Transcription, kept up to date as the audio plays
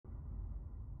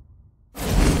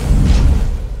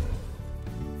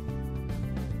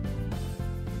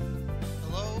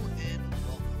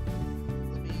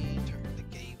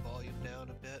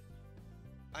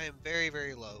very,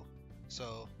 very low.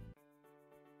 So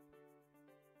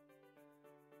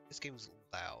this game's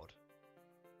loud.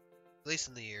 At least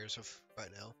in the ears of right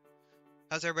now.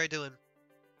 How's everybody doing?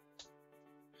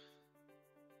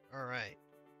 Alright.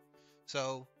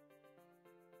 So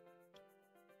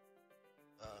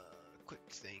quick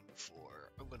thing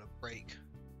for I'm gonna break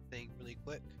thing really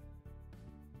quick.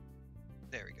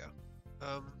 There we go.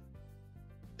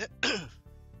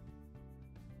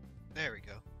 There we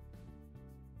go.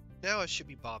 Now it should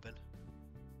be bobbing.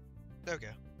 There we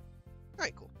go.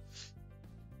 Alright, cool.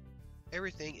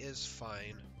 Everything is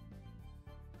fine.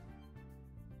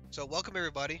 So welcome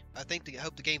everybody. I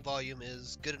hope the game volume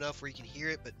is good enough where you can hear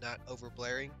it but not over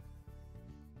blaring.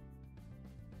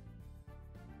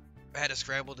 I had to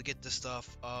scramble to get this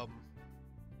stuff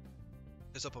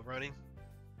is up and running.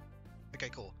 Okay,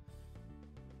 cool.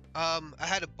 I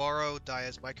had to borrow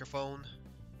Dia's microphone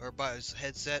or buy his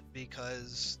headset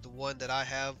because the one that I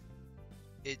have,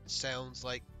 it sounds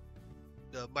like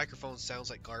the microphone sounds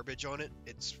like garbage on it.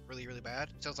 It's really, really bad.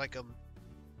 It sounds like I'm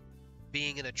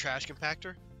being in a trash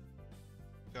compactor.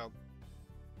 So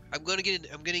I'm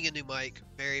getting a new mic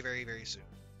very, very, very soon.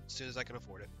 As soon as I can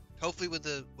afford it. Hopefully with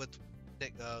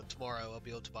tomorrow I'll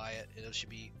be able to buy it and it should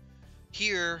be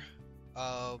here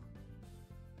by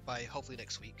hopefully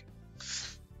next week.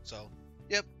 So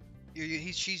yep,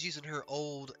 she's using her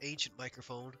old ancient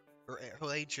microphone or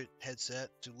her ancient headset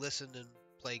to listen and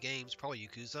play games, probably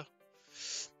Yakuza.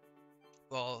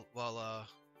 While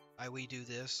we do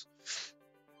this.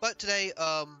 But today,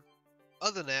 other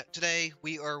than that, today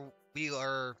we are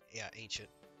ancient.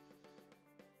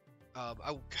 I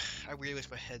really wish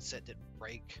my headset didn't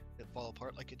break, didn't fall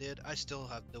apart like it did. I still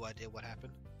have no idea what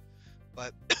happened,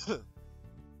 but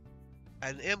I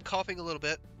am coughing a little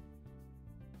bit,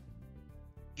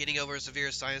 getting over a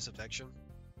severe sinus infection.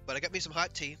 But I got me some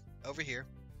hot tea over here.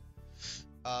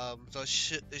 So it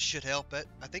should help it.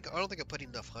 I don't think I'm putting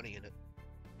enough honey in it,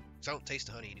 because I don't taste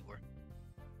the honey anymore.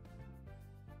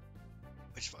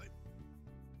 Which is fine.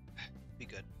 Be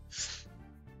good.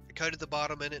 I coated the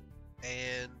bottom in it,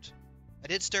 and I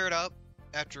did stir it up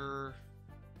after.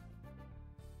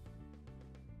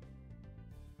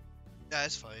 Yeah,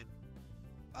 it's fine.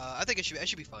 I think it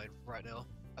should be fine right now.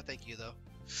 I thank you though.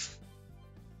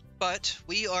 But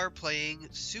we are playing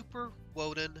Super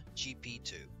Woden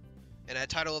GP2. And the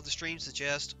title of the stream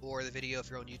suggests, or the video if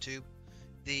you're on YouTube,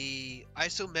 the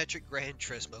Isometric Gran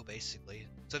Turismo, basically.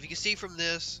 So if you can see from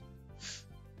this,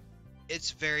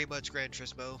 it's very much Gran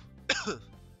Turismo,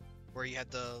 where you have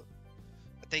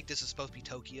I think this is supposed to be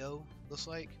Tokyo, looks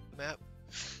like, the map.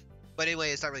 But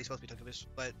anyway, it's not really supposed to be Tokyo,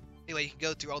 but anyway, you can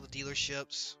go through all the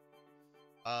dealerships.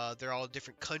 They're all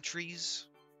different countries.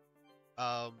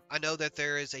 I know that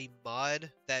there is a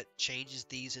mod that changes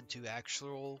these into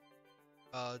actual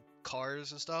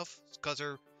cars and stuff, because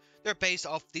they're based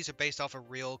off. These are based off of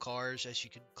real cars, as you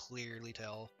can clearly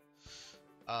tell.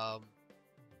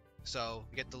 So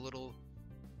you get the little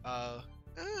I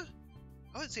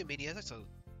wouldn't say mini. That's I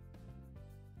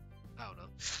don't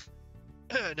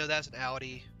know. No, that's an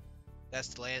Audi. That's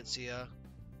the Lancia.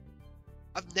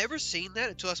 I've never seen that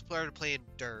until I started playing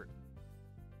Dirt.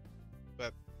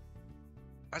 But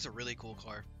that's a really cool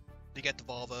car. You get the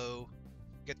Volvo.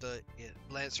 You get the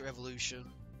Lancer Evolution.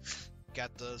 You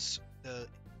got the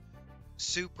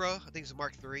Supra. I think it's a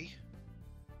Mark III.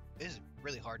 It is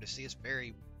really hard to see. It's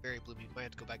very, very bloomy. Might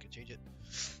have to go back and change it.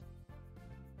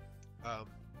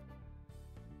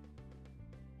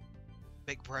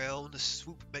 McBrown, the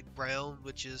Swoop McBrown,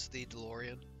 which is the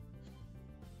DeLorean.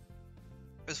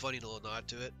 It's funny, a little nod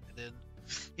to it. And then,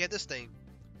 yeah, this thing.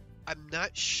 I'm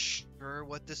not sure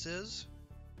what this is.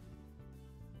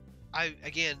 I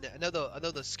know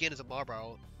the skin is a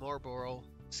Marlboro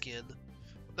skin.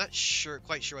 I'm not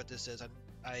quite sure what this is.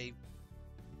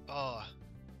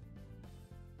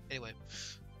 Anyway,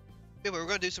 we're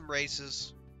gonna do some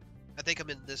races. I think I'm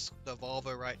in the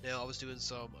Volvo right now. I was doing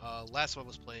some last one I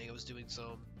was playing. I was doing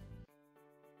some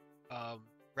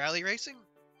rally racing.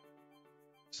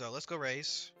 So let's go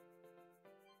race.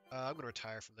 I'm gonna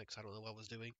retire from that because I don't know what I was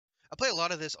doing. I play a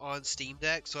lot of this on Steam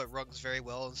Deck, so it runs very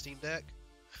well on Steam Deck.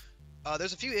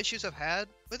 There's a few issues I've had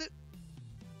with it.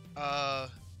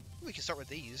 We can start with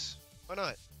these. Why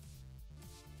not?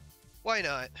 Why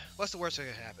not? What's the worst that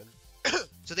can happen?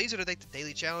 So these are the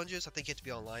daily challenges. I think you have to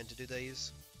be online to do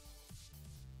these.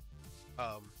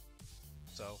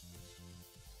 So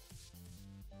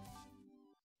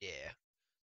yeah.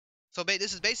 So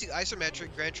this is basically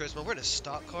Isometric Gran Turismo. We're in a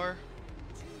stock car.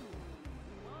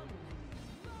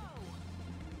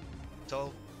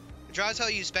 So it drives how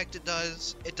you expect it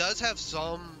does. It does have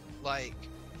some, like,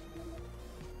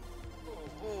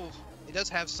 it does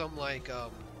have some like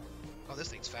oh, this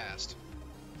thing's fast.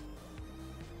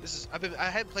 This is I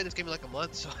hadn't played this game in like a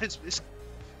month, so it's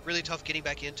really tough getting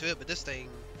back into it. But this thing,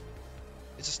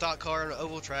 it's a stock car on an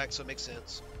oval track, so it makes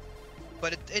sense.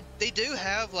 But they do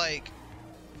have like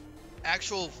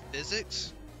actual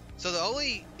physics. So the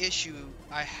only issue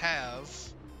I have,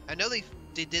 I know they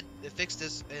fixed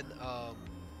this in I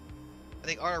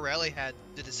think Auto Rally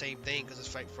did the same thing because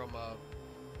it's like from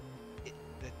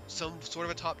some sort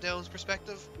of a top-down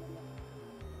perspective.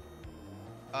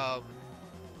 Oh,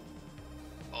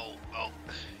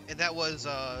 and that was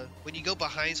when you go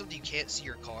behind something, you can't see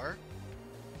your car.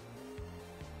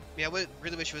 I mean, I would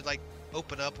really wish it would like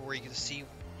open up where you can see,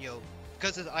 you know,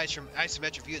 because of the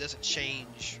isometric view, it doesn't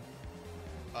change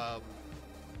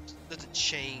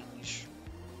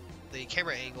the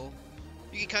camera angle.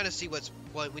 You can kind of see what's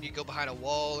what when you go behind a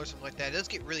wall or something like that. It does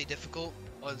get really difficult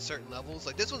on certain levels.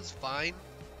 Like this one's fine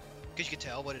because you can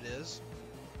tell what it is,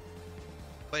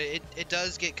 but it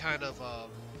does get kind of oh,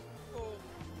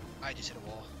 I just hit a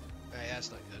wall. Alright,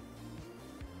 that's not good.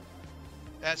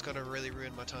 That's gonna really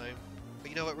ruin my time. But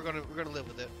you know what? We're gonna live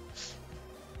with it.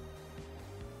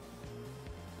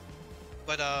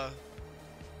 But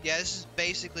yeah, this is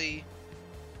basically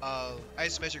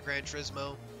isometric Gran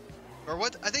Turismo, or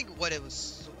what I think what it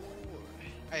was.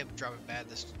 I am driving bad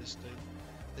this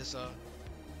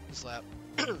lap,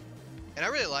 and I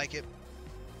really like it.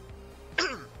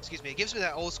 Excuse me. It gives me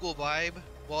that old school vibe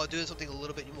while doing something a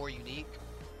little bit more unique.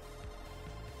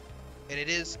 And it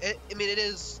is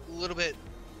a little bit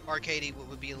arcadey, what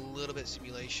would be a little bit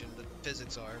simulation. The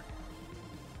physics are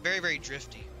very, very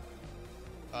drifty.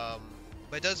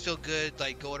 But it does feel good,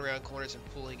 like going around corners and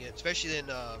pulling it, especially in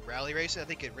rally racing. I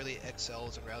think it really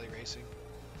excels in rally racing.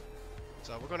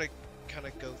 So we're gonna kind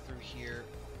of go through here,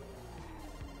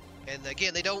 and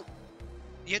again,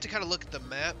 you have to kind of look at the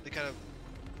map to kind of,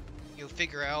 you know,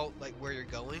 figure out like where you're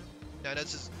going. Now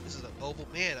this is an oval.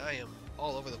 Man, I am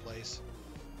all over the place.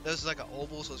 This is like an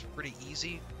oval, so it's pretty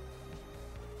easy.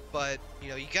 But you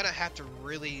know, you gotta have to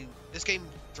really. This game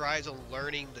thrives on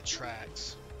learning the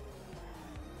tracks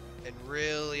and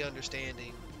really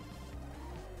understanding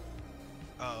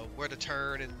where to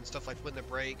turn and stuff, like when to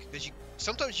brake, because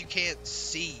sometimes you can't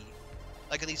see,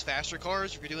 like in these faster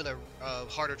cars, if you're doing a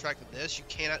harder track than this, you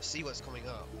cannot see what's coming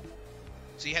up,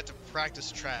 so you have to practice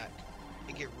the track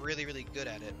and get really, really good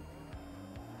at it.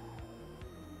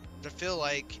 I feel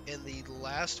like in the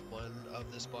last one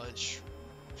of this bunch,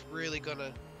 it's really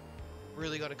gonna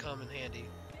come in handy.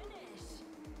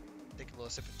 Take a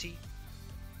little sip of tea.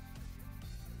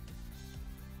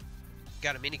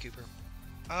 Got a Mini Cooper.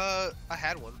 I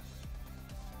had one.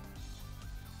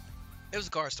 It was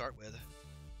a car to start with.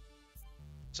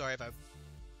 Sorry if I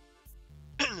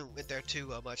went there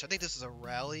too much. I think this is a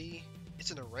rally. It's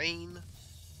in the rain.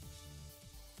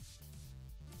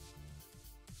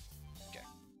 Okay.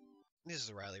 This is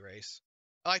a rally race.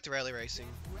 I like the rally racing.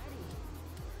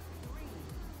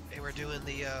 And we're doing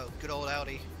the good old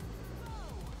Audi.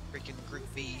 Freaking Group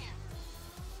B.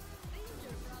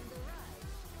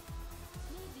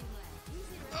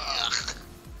 Ugh.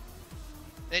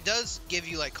 It does give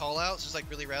you like call outs, just like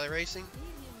really rally racing.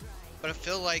 But I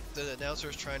feel like the announcer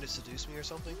is trying to seduce me or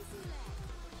something.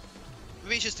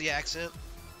 Maybe it's just the accent.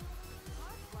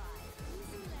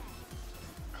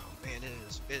 Oh man, it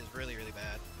is really, really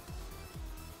bad.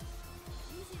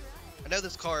 I know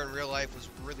this car in real life was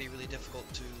really, really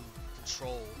difficult to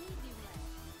control.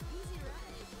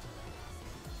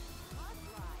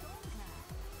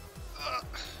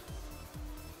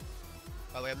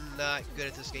 By the way, I'm not good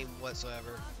at this game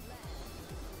whatsoever.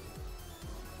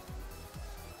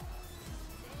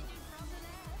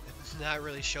 Not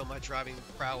really show my driving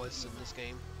prowess in this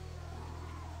game.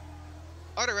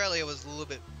 Auto Rally was a little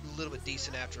bit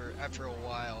decent after a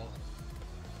while.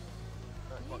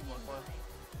 Alright, come on.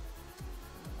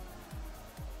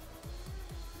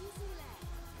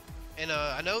 And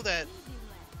I know that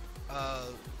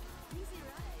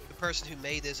the person who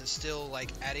made this is still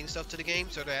like adding stuff to the game,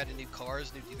 so they're adding new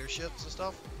cars, new dealerships and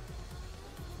stuff.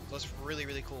 So it's really,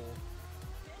 really cool.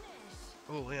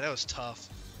 Oh man, that was tough.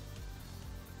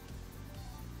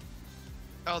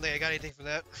 I don't think I got anything from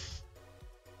that.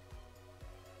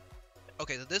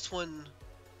 Okay, so this one,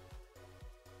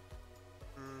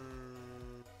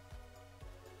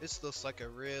 this looks like a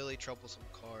really troublesome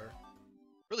car.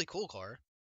 Really cool car.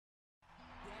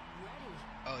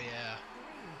 Oh yeah.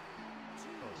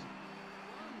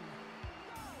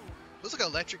 Looks like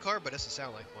an electric car, but it doesn't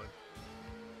sound like one.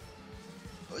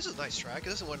 Oh, this is a nice track.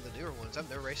 This is one of the newer ones. I've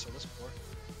never raced on this before.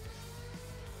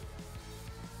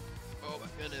 Oh my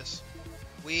goodness.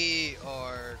 We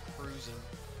are cruising.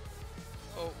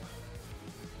 Oh.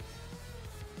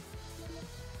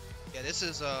 Yeah, this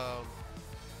is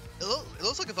it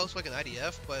looks like a Volkswagen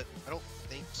IDF, but I don't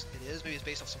think it is. Maybe it's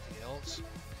based off something else.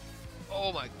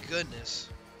 Oh my goodness.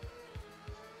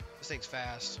 This thing's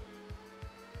fast.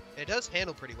 It does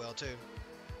handle pretty well too.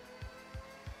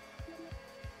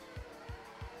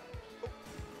 Oh.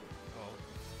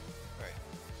 Alright.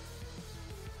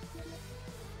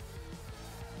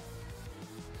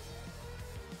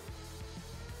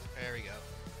 There we go.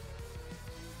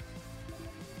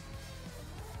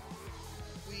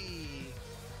 Whee!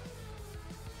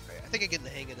 Alright, I think I'm getting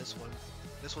the hang of this one.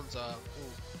 This one's ooh.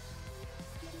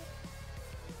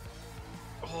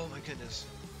 Oh my goodness.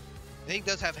 The thing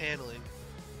does have handling.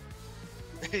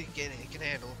 it can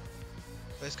handle.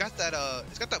 But it's got that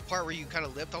part where you kind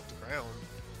of lift off the ground.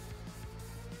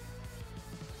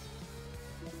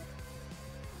 Yeah,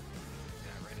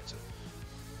 I ran into it.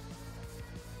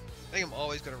 I think I'm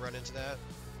always gonna run into that.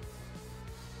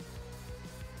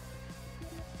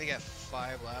 I think I got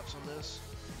 5 laps on this.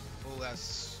 Oh,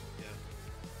 that's yeah.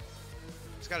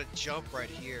 It's got a jump right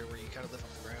here where you kind of lift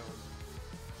off the ground.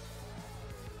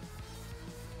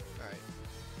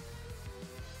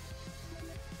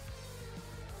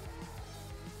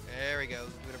 There we go.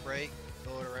 Give it a break.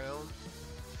 Pull it around.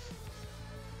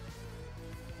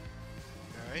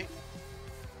 Alright.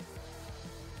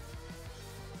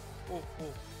 Oh,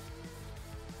 oh.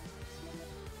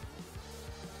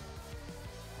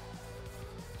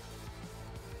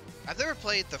 I've never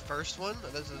played the first one.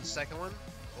 This is the second one.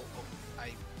 Oh, oh.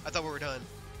 I thought we were done.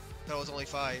 I thought it was only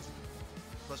 5.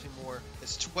 Must be more.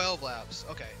 It's 12 laps.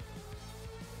 Okay.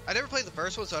 I never played the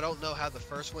first one, so I don't know how the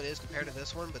first one is compared to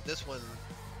this one, but this one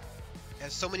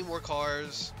has so many more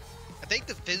cars. I think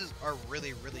the physics are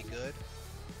really, really good.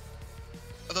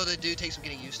 Although they do take some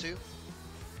getting used to.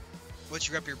 Once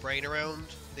you wrap your brain around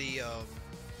the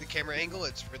camera angle,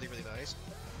 it's really, really nice.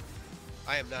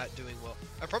 I am not doing well.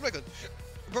 I'm probably not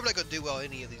gonna do well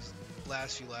any of these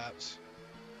last few laps.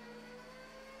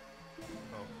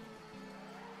 Oh.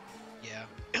 Yeah.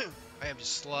 I am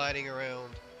just sliding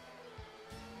around.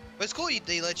 But it's cool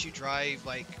they let you drive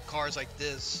like cars like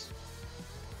this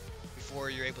before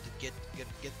you're able to get them.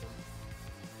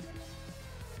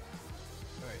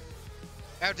 Alright.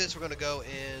 After this we're gonna go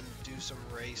and do some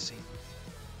racing.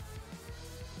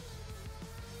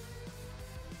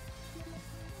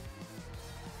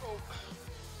 Oh,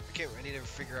 I need to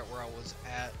figure out where I was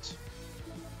at.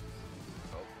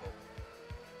 Oh, oh.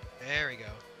 There we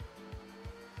go.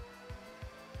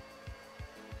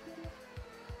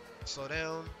 Slow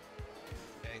down.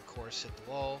 And of course hit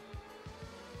the wall.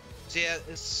 So yeah,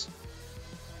 it's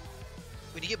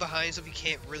when you get behind stuff you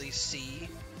can't really see,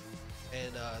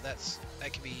 and that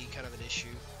can be kind of an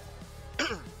issue.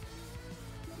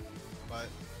 But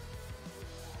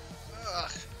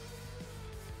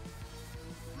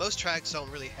most tracks don't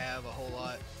really have a whole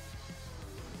lot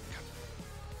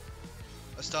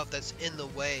of stuff that's in the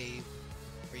way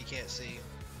where you can't see.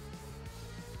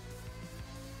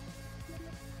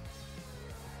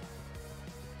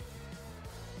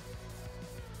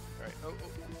 Alright, oh.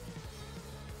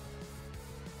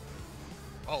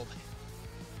 Oh man.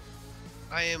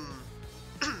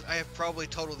 I have probably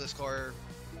totaled this car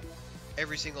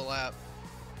every single lap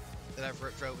that I've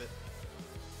drove it.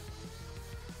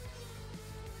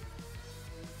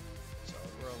 So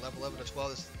we're on level 11 to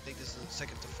 12. I think this is the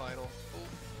second to final. Oh.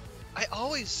 I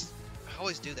always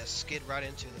do that, skid right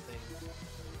into the thing.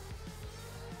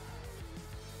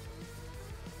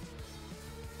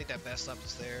 I think that best lap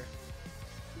is there.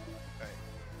 Alright.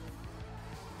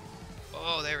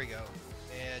 Oh, there we go.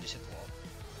 And just hit the wall.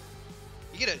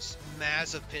 You get a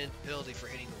massive penalty for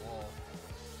hitting the wall.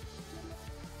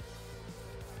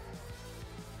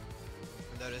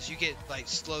 Notice you get like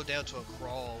slowed down to a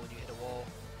crawl when you hit a wall.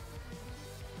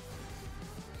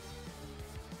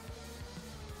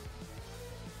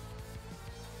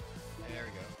 There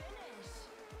we go.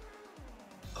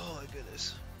 Oh my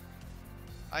goodness.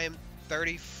 I am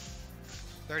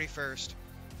 31st.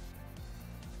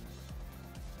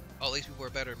 Oh, at least people are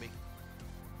better than me.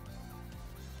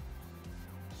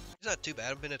 It's not too bad.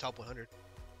 I've been in the top 100.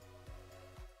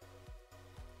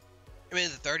 I'm in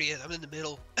the 30th. I'm in the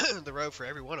middle of the road for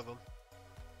every one of them.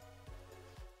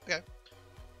 Okay.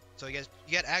 So you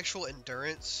got actual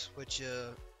endurance, which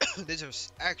these are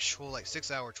actual like 6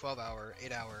 hour, 12 hour,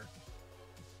 8 hour.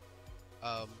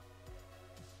 At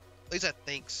least I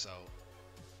think so.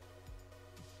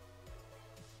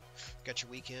 Got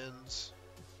your weekends.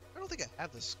 I don't think I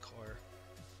have this car.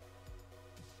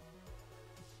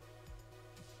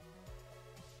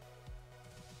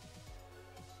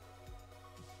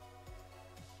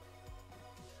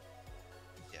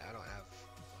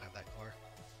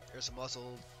 There's some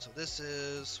muscle. So this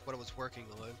is what I was working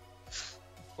on.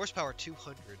 Horsepower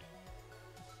 200.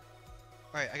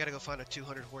 Alright, I gotta go find a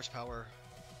 200 horsepower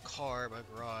car in my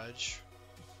garage.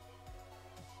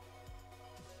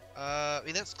 I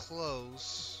mean, that's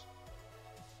close.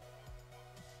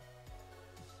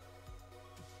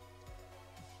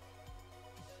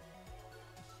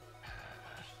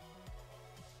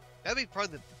 That'd be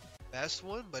probably the best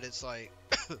one, but it's like...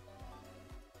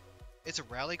 it's a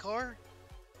rally car?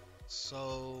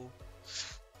 So...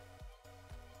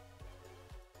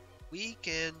 we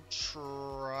can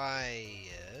try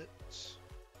it.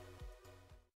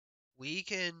 We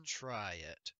can try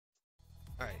it.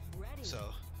 Alright, so...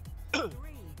 3, 2,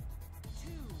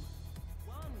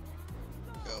 1,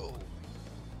 go!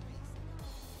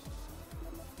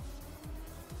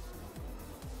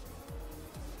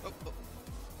 Oh, oh.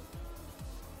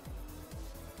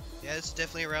 Yeah, it's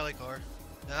definitely a rally car.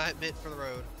 Not meant for the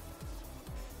road.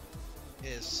 It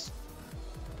is.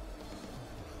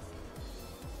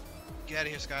 Get out of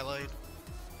here, Skyline.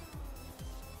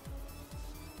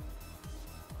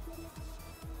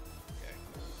 Okay.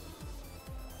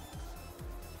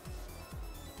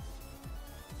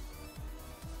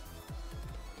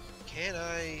 Can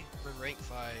I run rank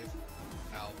 5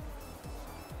 out?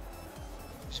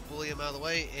 Just bully him out of the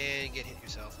way and get hit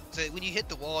yourself. So when you hit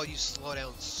the wall, you slow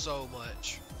down so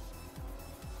much.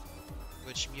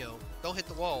 Which, you know, don't hit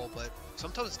the wall, but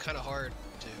sometimes it's kind of hard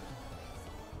to.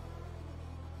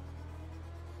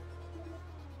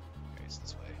 Okay, it's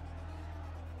this way.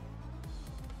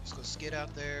 Just go skid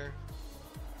out there.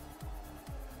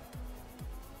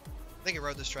 I think I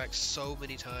rode this track so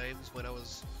many times when I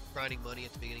was grinding money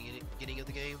at the beginning of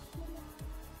the game.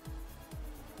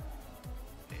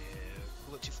 And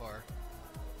went too far.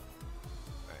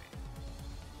 Alright.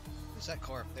 Who's that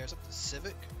car up there? Is that the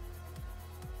Civic?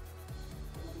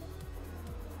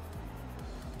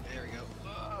 There we go.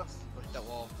 I'll hit that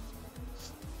wall.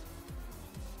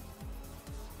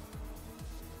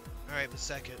 Alright, I'm in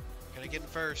second. Can I get in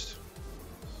first?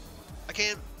 I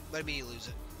can, but I immediately lose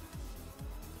it.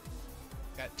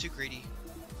 Got too greedy.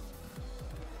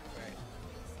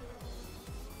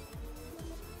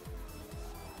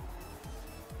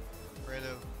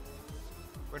 Alright.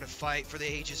 We're gonna fight for the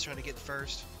ages trying to get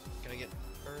first. Can I get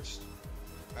first?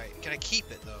 Alright, can I keep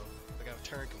it though? I got a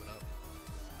turn coming up.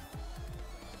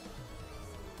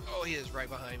 Oh, he is right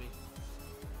behind me.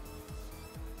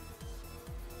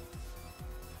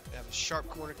 I have a sharp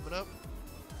corner coming up.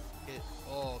 Hit.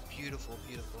 Oh, beautiful,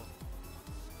 beautiful.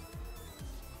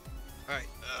 Alright,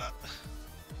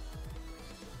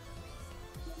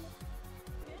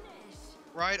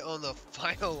 right on the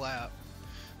final lap.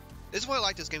 This is why I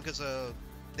like this game, because the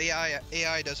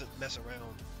AI doesn't mess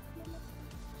around.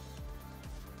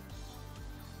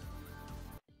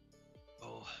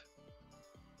 Oh.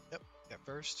 Yep, got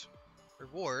first.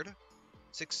 Reward.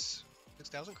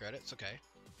 6,000 credits, okay.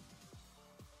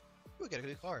 Ooh, we got a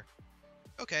good car.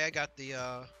 Okay, I got the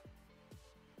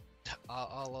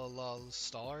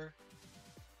star.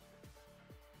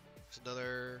 It's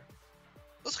another,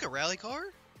 looks like a rally car,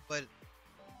 but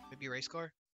maybe a race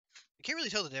car. I can't really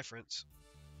tell the difference.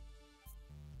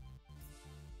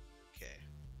 Okay.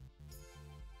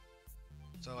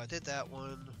 So I did that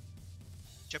one.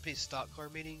 Japanese stock car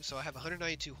meeting. So I have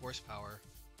 192 horsepower.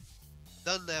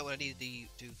 Done that when I needed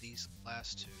to do these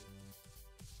last two.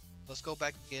 Let's go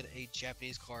back and get a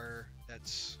Japanese car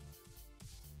that's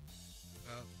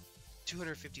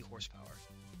 250 horsepower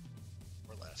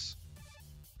or less.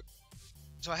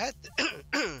 So I had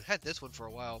had this one for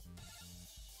a while.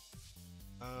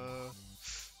 I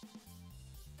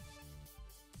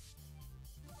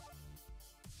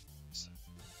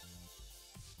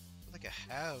think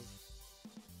I have.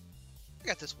 I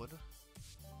got this one.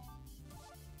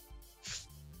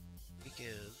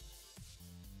 Begin.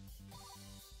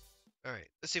 All right,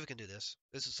 let's see if we can do this.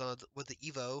 This is with the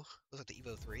Evo. Looks like the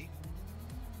Evo 3.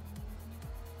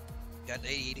 Got an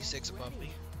 8086 above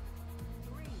me.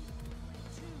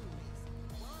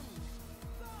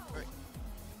 Alright,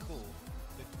 cool.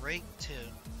 Been rank 10.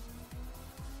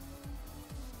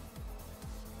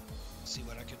 Let's see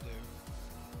what I can do.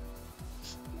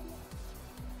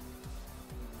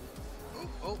 Oh,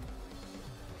 oh.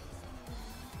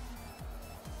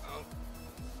 Oh.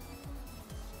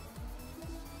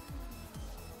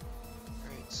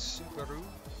 Alright, Subaru.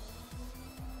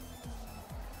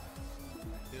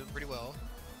 Doing pretty well.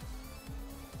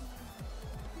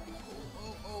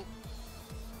 Oh, oh.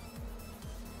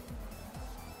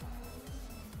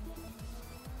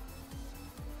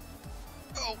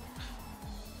 Oh.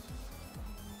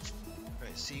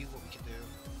 Alright, see what we can do.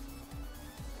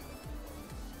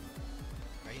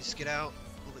 Alright, you skid out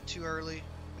a little bit too early.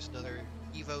 There's another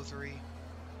Evo 3.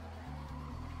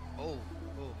 Oh,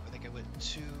 I think I went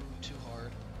too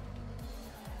hard.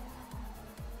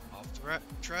 Off the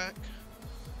track.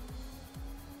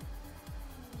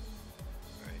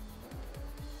 Right.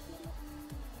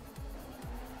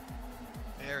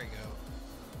 There we go.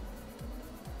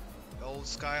 The old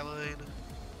Skyline.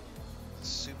 The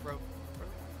Supra.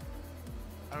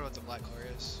 I don't know what the black car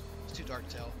is. It's too dark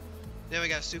to tell. Then we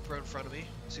got Supra in front of me.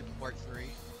 Supra Mark III.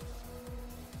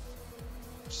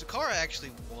 Which is a car I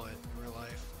actually want in real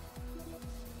life.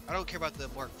 I don't care about the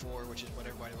Mark IV, which is what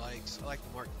everybody likes. I like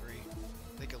the Mark III.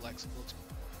 I think it looks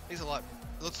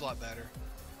a lot better.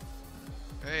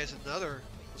 Hey, there's another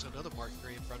Mark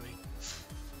III in front of me.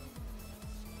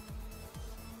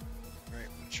 Alright,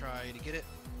 I'm gonna try to get it.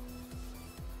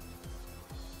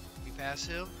 We pass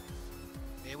him.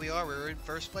 And we're in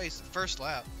first place, the first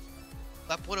lap.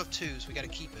 Lap 1 of 2, so we gotta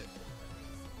keep it.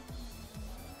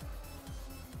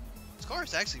 This car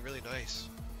is actually really nice.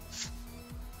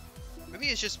 Maybe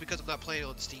it's just because I'm not playing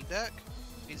on Steam Deck.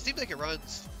 I mean, Steam Deck, it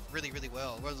runs really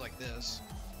well. It runs like this.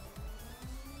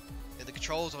 And the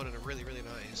controls on it are really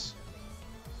nice.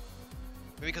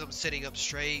 Maybe because I'm sitting up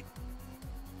straight.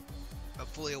 I'm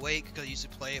fully awake because I used to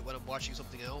play it when I'm watching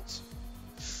something else.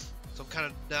 So I'm kind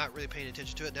of not really paying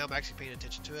attention to it. Now I'm actually paying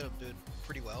attention to it. I'm doing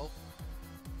pretty well.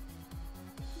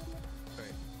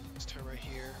 Alright, let's turn right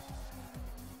here.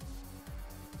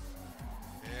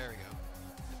 There we go.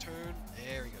 Turn.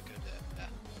 There we go. Good.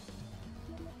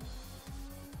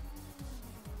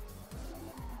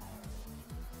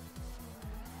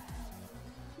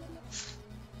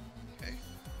 Okay.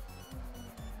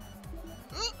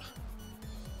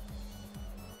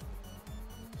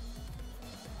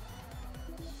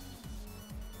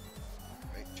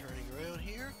 Right, turning around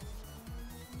here.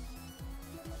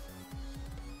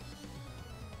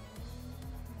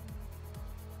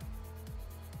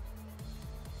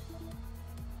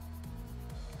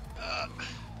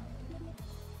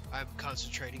 I'm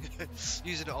concentrating,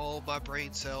 using all my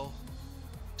brain cell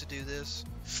to do this.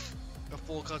 A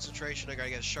full concentration. I gotta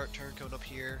get a sharp turn coming up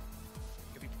here.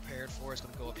 Gotta be prepared for it. It's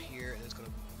gonna go up here and it's gonna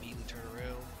immediately turn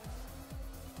around.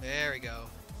 There we go.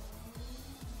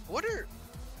 I wonder,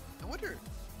 it'd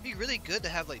be really good to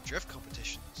have like drift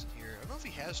competitions here. I don't know if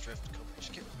he has drift competitions.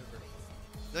 I can't remember.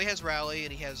 No, he has rally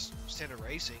and he has standard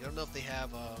racing. I don't know if they have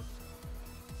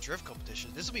drift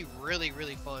competition. This will be really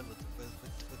fun with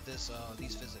this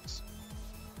these physics.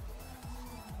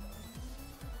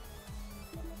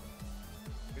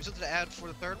 Maybe something to add for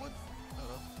the third one? I don't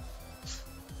know.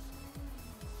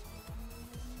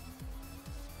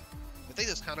 I think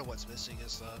that's kind of what's missing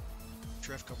is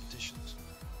drift competitions.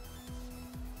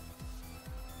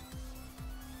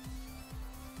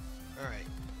 Alright.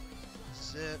 This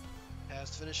is it.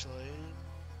 Past the finish line.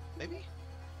 Maybe?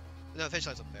 No, the finish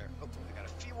line's up there. Oh, I got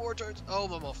a few more turns. Oh,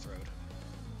 I'm off the road.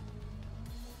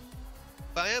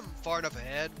 But I am far enough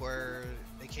ahead where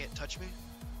they can't touch me.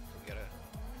 So we gotta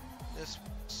just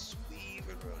sweep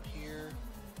it around here.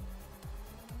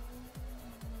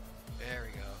 There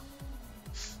we go.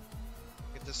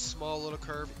 Get this small little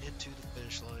curve into the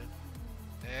finish line.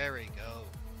 There we go.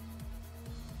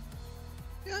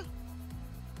 Yeah.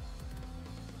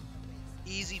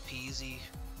 Easy peasy.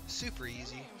 Super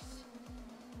easy.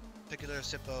 Take another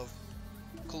sip of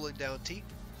cooling down tea.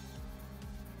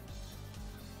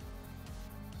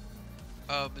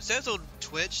 It says on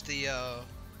Twitch the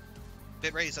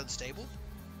bitrate is unstable.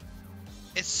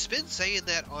 It's been saying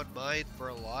that on mine for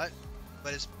a lot,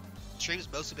 but its stream's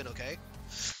mostly been okay.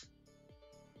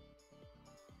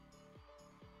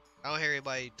 I don't hear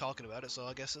anybody talking about it, so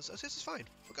I guess it's fine.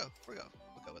 We'll go with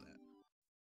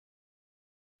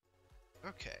that.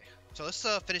 Okay, so let's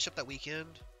finish up that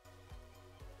weekend.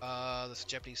 This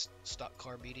Japanese stock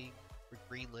car meeting for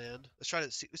Greenland. Let's try to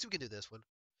see if we can do this one.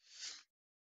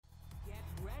 Get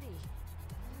ready.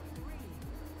 3, 2,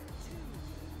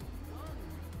 1,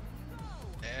 go!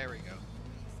 There we go.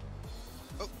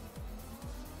 Oh.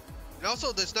 And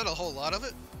also, there's not a whole lot of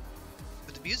it,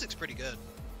 but the music's pretty good.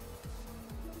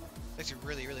 Makes it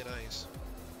really nice.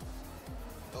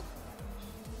 Oh.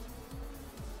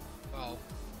 Oh.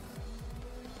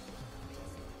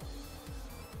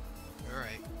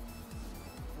 Alright.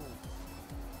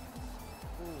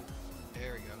 Ooh.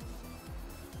 There we go.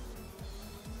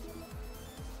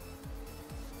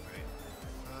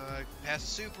 Alright.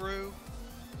 Past the Subaru.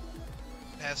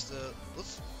 Past the...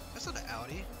 Oops. That's not an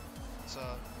Audi. It's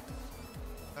I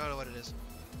don't know what it is.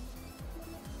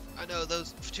 I know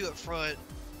those two up front.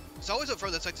 It's always up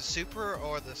front that's like the Supra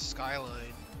or the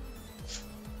Skyline.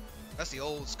 That's the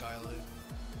old Skyline.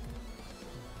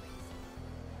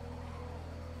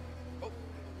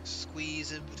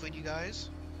 squeeze in between you guys.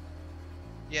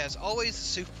 Yeah, it's always the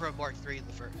Supra Mark III in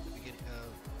the beginning,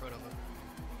 front of him.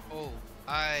 Oh,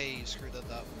 I screwed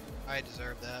that up. I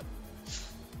deserve that.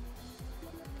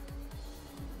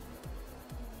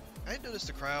 I didn't notice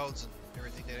the crowds and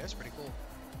everything there. That's pretty cool.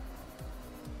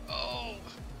 Oh!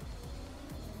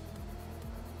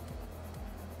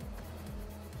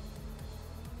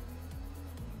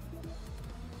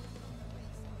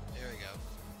 There we go.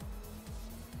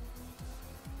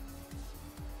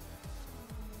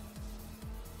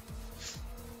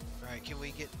 Alright, can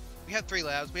we get... We have 3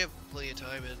 laps. We have plenty of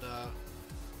time and,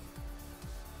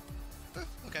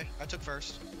 okay, I took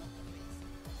first.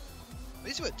 Let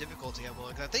me see what difficulty I'm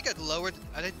on, 'cause I think I'd lowered...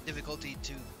 I did difficulty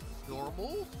to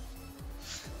normal?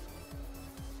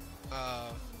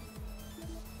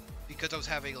 Because I was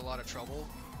having a lot of trouble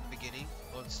beginning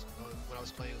on when I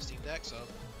was playing with Steam Deck, so...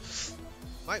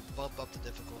 Might bump up the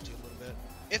difficulty a little bit.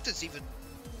 If it's even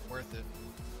worth it.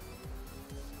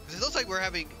 Because it looks like we're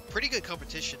having pretty good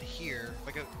competition here. If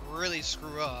I could really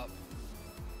screw up,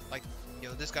 like, you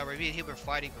know, this guy, me and him are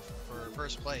fighting for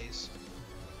first place.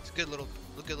 It's a good little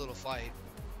fight.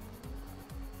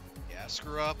 Yeah,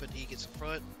 screw up and he gets in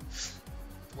front.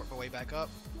 Work my way back up.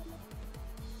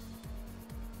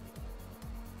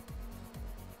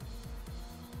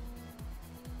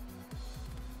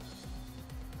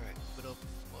 Alright, put up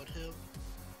on him.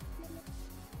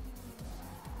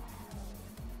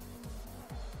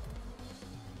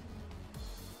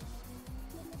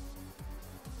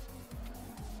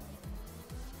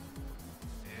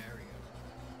 There we go.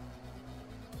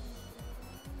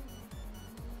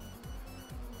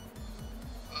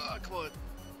 Come on.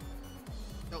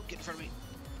 Don't get in front of me.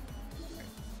 Okay.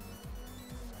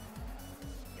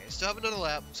 Okay, still have another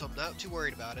lap, so I'm not too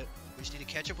worried about it. We just need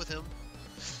to catch up with him.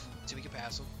 See if we can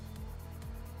pass him.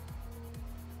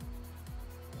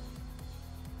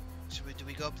 Do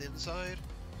we go up the inside?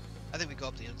 I think we go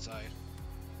up the inside.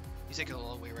 He's taking a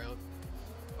long way around.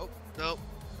 Oh, no.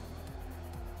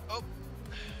 Oh.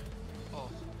 Oh.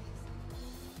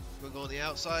 We're going on the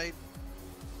outside.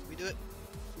 We do it.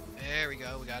 There we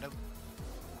go, we got him.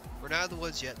 We're not in the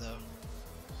woods yet, though.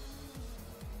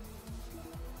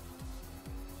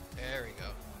 There we go.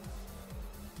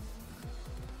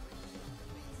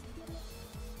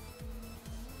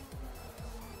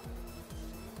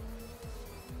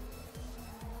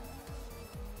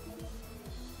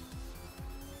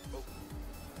 Oh.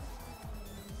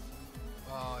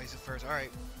 Oh, he's the first. All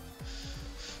right.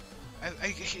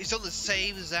 He's on the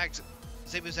same exact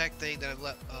thing that I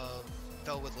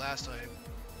fell with last time.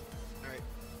 All right.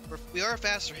 We are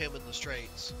faster him in the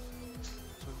straights,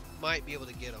 so we might be able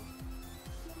to get him.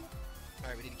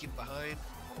 Alright, we need to keep him behind.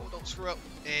 Oh, don't screw up.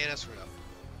 And I screwed up.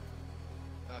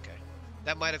 Okay.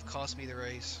 That might have cost me the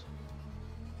race.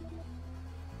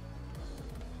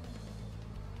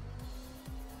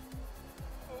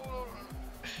 Oh.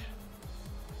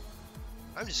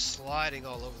 I'm just sliding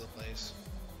all over the place.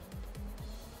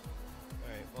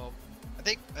 Alright, well, I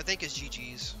think it's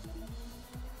GG's.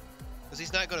 Because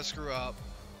he's not going to screw up.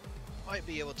 Might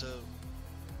be able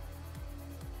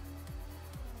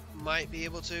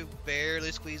to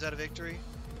barely squeeze out a victory.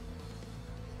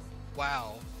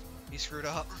 Wow, he screwed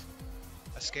up.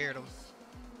 I scared him.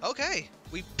 Okay,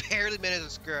 we barely managed to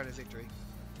screw out a victory.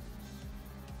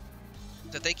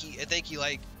 I think he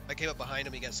like, I came up behind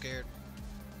him, he got scared.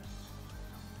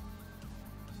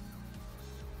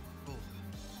 Ooh.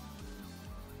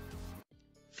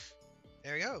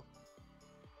 There we go.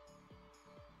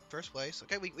 First place.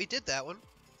 Okay, we did that one.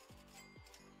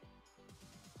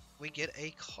 We get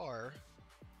a car.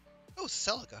 Oh,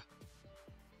 Celica.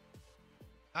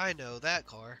 I know that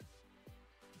car.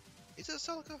 Is it a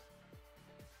Celica?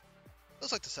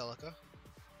 Looks like the Celica.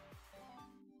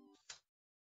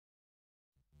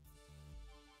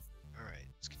 Alright,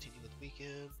 let's continue with the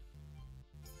weekend.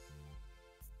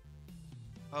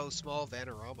 Oh, small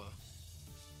Vanarama.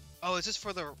 Oh, is this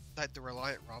for the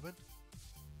Reliant Robin?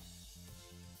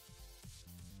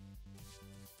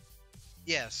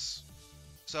 Yes.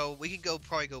 So we can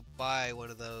probably go buy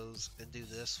one of those and do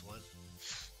this one.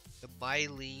 The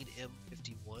Mylene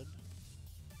M51.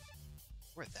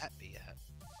 Where'd that be at?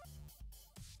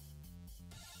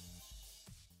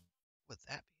 Where'd that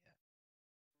be at?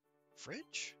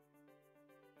 French?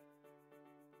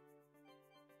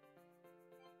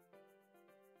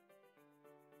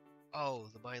 Oh,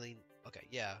 the Mylene. Okay,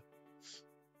 yeah.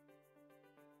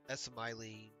 That's the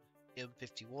Mylene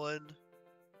M51.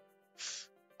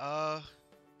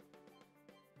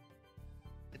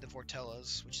 In the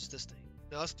Fortellas, which is this thing.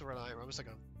 No, that's the Reliant Rum. It's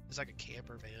like a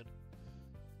camper van.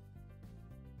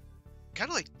 Kind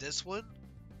of like this one.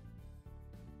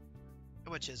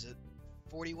 How much is it?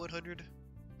 4,100?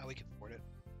 Oh, we can afford it.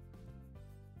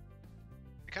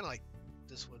 I kind of like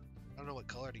this one. I don't know what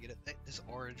color to get it. This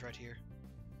orange right here.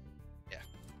 Yeah.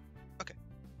 Okay.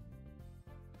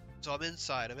 So I'm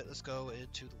inside of it. Let's go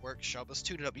into the workshop. Let's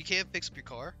tune it up. You can fix up your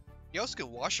car. You also can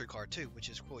wash your car too, which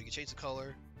is cool. You can change the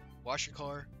color, wash your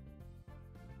car,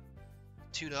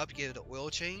 tune up, you get an oil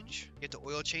change. You get to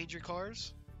oil change your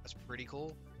cars. That's pretty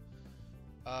cool.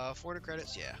 400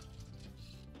 credits, yeah.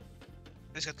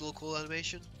 It's got the little cool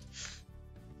animation.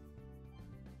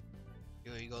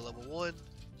 You go level 1.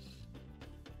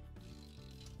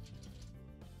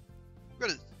 We're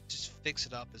gonna just fix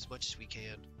it up as much as we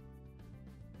can.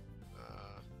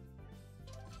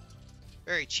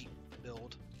 Very cheap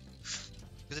build.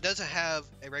 Because it doesn't have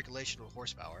a regulation of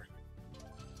horsepower.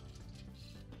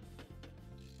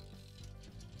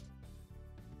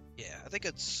 Yeah, I think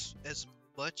it's as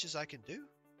much as I can do.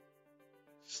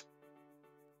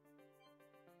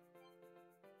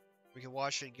 We can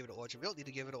wash it and give it an oil change. We don't need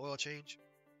to give it an oil change.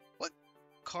 What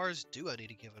cars do I need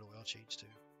to give an oil change to?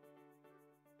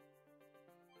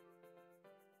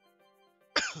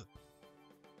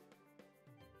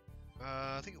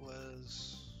 I think it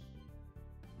was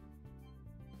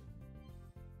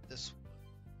this one.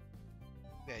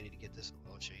 Maybe I need to get this an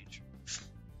oil change.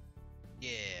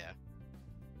 Yeah.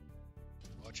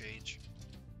 Oil change.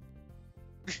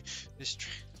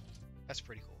 That's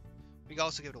pretty cool. We can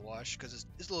also give it a wash because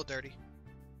it's a little dirty.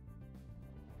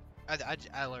 I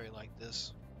really like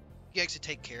this. You can actually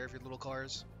take care of your little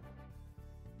cars.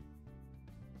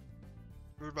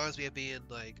 It reminds me of being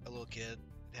like a little kid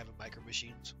and having micro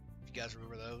machines. If you guys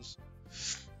remember those.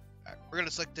 Alright, we're gonna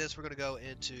select this. We're gonna go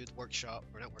into the workshop,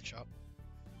 or not workshop.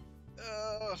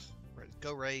 We're gonna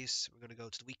go race. We're gonna go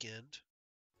to the weekend.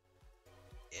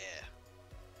 Yeah.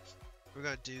 We're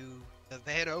gonna do the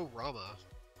Vanorama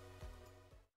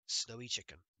Snowy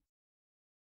Chicken.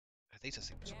 I think that's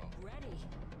the name as well.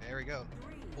 There we go.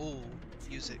 Ooh,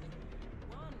 music.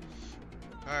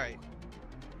 Alright.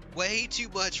 Way too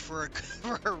much for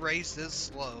for a race this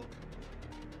slow.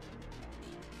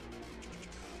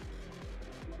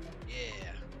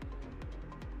 Yeah.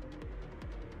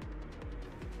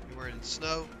 We're in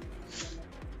snow.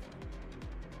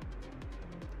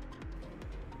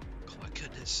 Oh my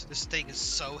goodness, this thing is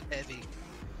so heavy.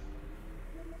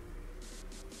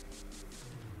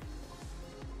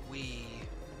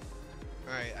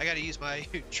 Alright, I gotta use my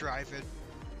driving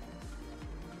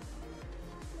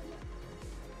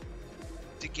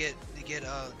to get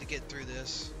through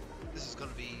this. This is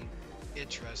gonna be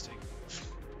interesting.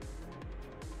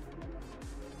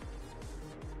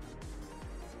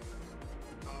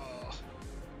 Oh,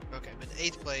 okay, I'm in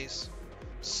 8th place.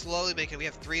 Slowly making. We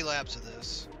have 3 laps of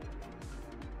this.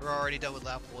 We're already done with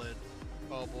lap 1.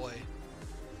 Oh boy,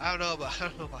 I don't know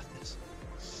about this.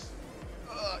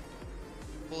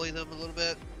 Bully them a little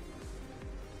bit.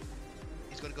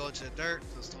 He's going to go into the dirt.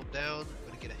 Let's slow him down. I'm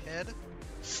going to get ahead.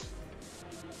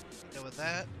 Done with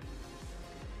that.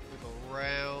 We go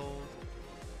around.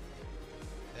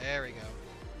 There we go.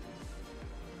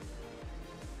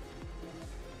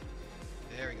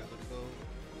 There we go. Going to go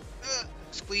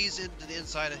squeeze into the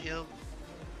inside of him.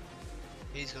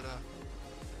 He's going to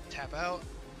tap out.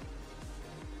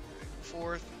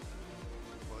 4th.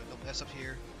 Boy, don't mess up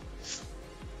here.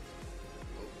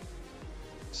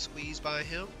 Squeeze by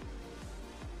him.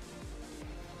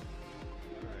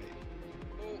 Alright.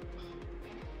 Oh.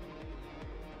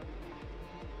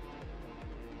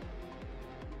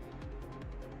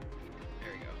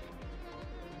 There we go.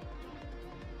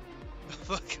 Oh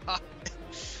my god.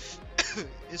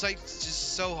 It's like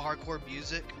just so hardcore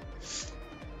music.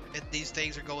 And these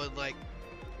things are going like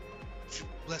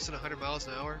less than 100 miles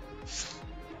an hour.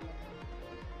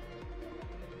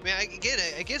 I mean, I get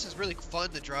it. I guess it's really fun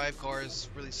to drive cars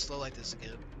really slow like this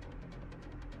again.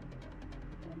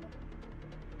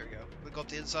 There we go. We go up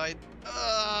the inside.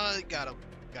 Got him.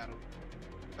 Got him.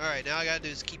 Alright, now I gotta do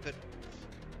is keep it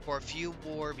for a few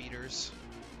more meters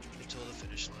until the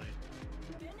finish line.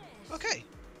 Okay.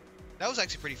 That was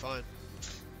actually pretty fun.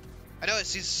 I know it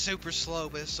seems super slow,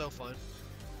 but it's so fun.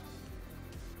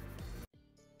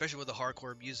 Especially with the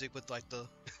hardcore music with like the...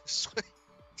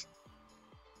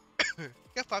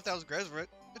 Got 5,000 credits for it.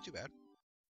 Not too bad.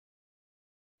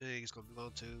 I think it's gonna move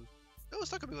on to. No,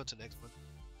 it's not gonna move on to the next one.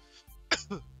 I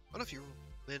don't know if you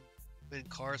win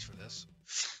cars for this.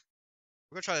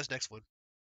 We're gonna try this next one.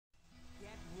 Get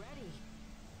ready.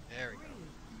 There we go.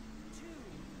 3, 2,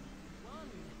 1.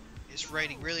 It's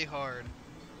raining really hard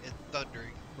and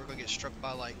thundering. We're gonna get struck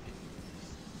by lightning.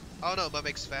 Oh no, it might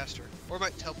make us faster, or it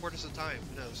might teleport us in time.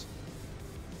 Who knows?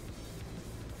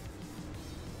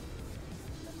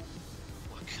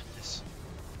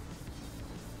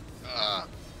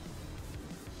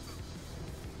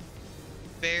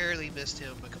 barely missed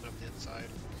him by coming up the inside.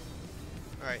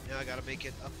 Alright, now I gotta make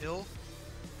it uphill.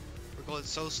 We're going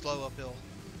so slow uphill.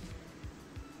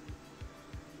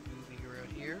 Moving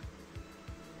around here.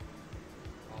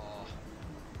 Oh.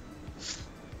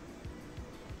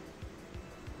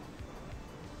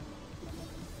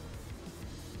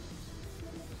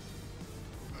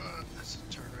 That's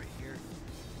a turn right here.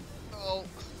 Oh.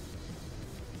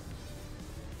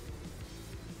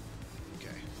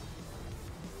 Okay.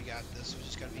 We got this. We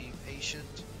just gotta be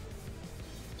patient.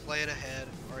 Plan ahead.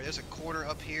 Alright, there's a corner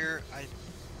up here. I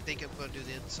think I'm gonna do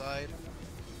the inside.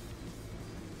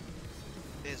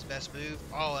 His best move.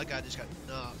 Oh, that guy just got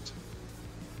knocked.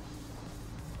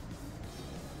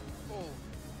 Oh.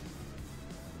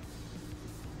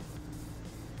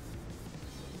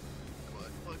 Come on,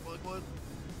 come on, come on, come on.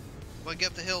 Come on, get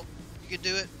up the hill. You can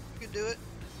do it. You can do it.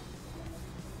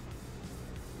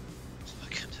 Oh my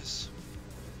goodness.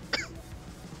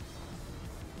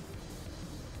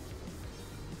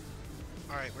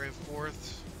 Alright, we're in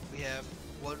fourth. We have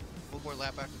one more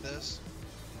lap after this.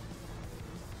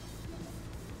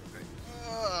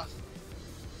 Alright.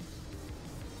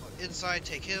 Inside,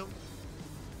 take him.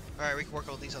 Alright, we can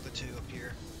work on these other two up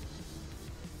here.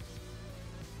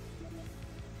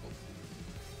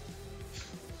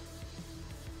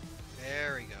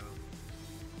 There we go.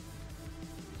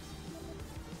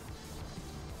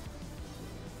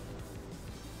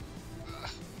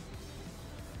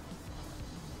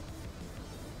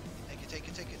 Take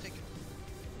it, take it, take it.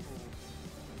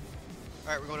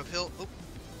 Alright, we're going uphill. Oh,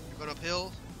 we're going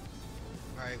uphill.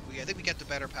 Alright, I think we got the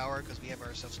better power because we have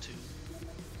ourselves tuned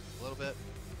a little bit.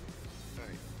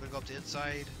 Alright, we're gonna go up the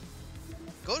inside.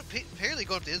 Apparently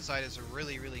going up the inside is a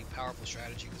really, really powerful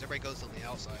strategy because everybody goes on the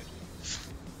outside.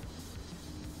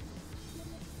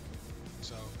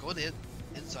 So going the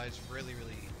inside is really,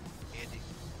 really handy.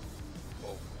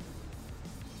 Whoa.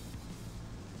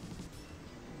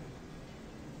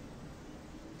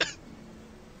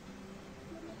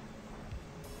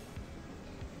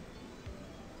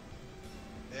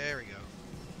 There we go.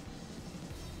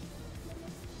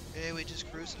 And we just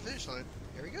cruise to the finish line.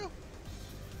 There we go.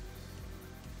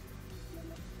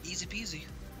 Easy peasy.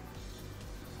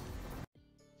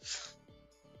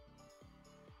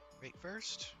 Rate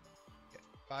first. Get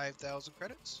 5,000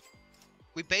 credits.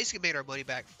 We basically made our money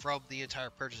back from the entire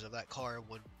purchase of that car in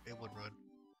one run.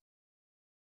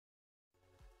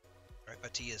 Alright, my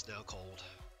tea is now cold.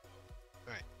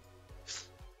 Alright.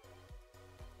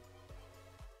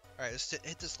 Alright, let's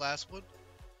hit this last one.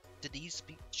 Denise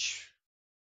Beach.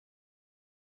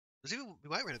 We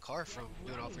might rent a car from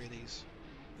doing all three of these.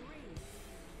 3,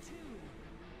 2,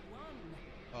 1.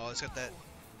 Oh, it's got that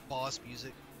boss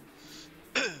music.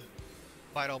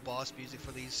 Final boss music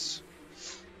for these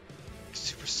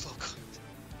super slow content.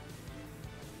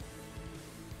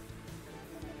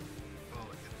 Oh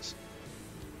my goodness.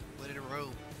 Win in a row.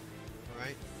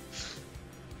 Alright.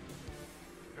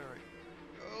 Alright.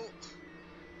 Go.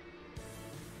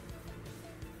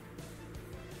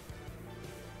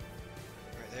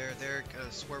 Alright, they're kind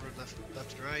of swerving left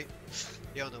and right.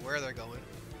 You don't know where they're going.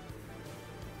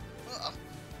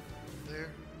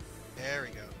 There we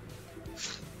go.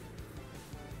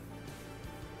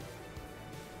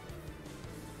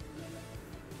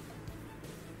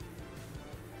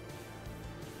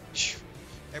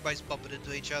 Everybody's bumping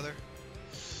into each other.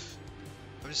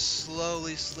 I'm just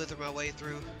slowly slithering my way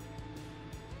through.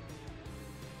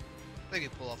 I can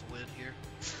pull off a win here.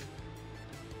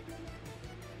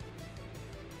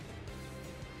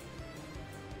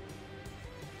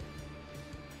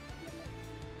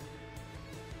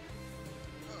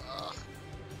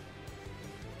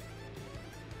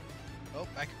 Oh,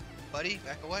 back, buddy,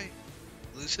 back away.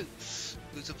 Losing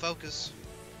focus.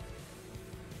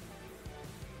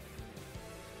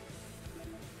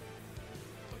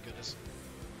 Oh goodness.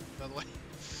 By the way.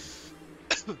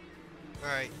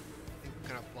 Alright. I think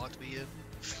kind of blocked me in.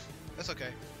 That's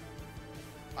okay.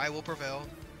 I will prevail.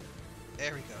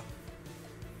 There we go.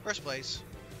 First place.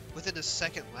 Within the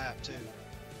second lap, too.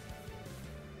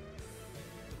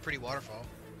 A pretty waterfall.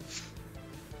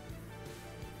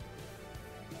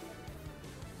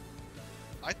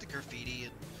 I like the graffiti,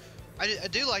 and I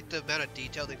do like the amount of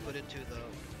detail they put into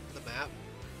the map.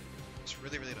 It's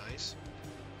really, really nice.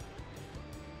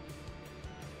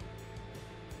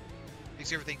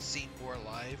 Makes everything seem more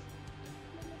alive.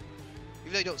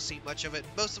 Even though you don't see much of it,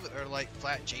 most of it are like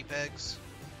flat JPEGs.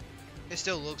 It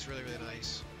still looks really, really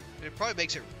nice. And it probably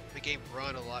makes the game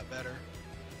run a lot better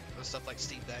on stuff like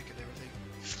Steam Deck and everything.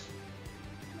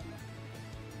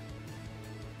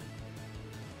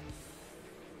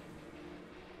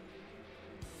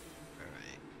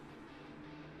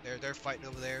 They're fighting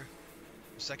over there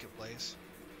for second place.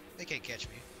 They can't catch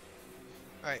me.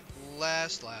 All right,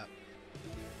 last lap.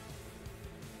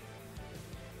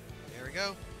 There we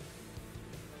go.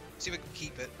 See if I can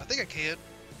keep it. I think I can.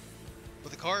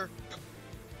 With the car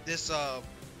this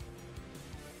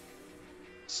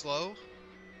slow,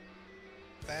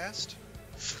 fast.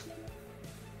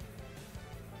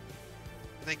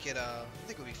 I think it'll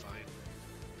be fine.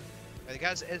 The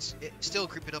guys, it's still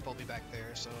creeping up on me back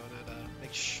there, so I'm gonna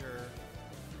make sure.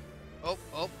 Oh,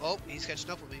 he's catching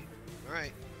up with me. All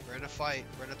right, we're in a fight.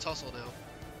 We're in a tussle now.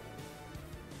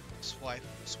 Swipe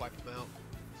them out.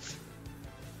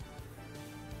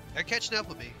 They're catching up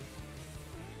with me.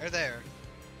 They're there.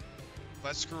 If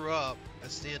I screw up,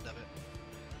 that's the end of it.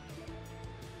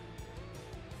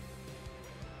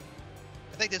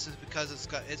 I think this is because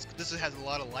this has a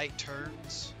lot of light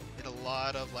turns and a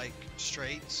lot of like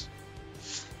straights.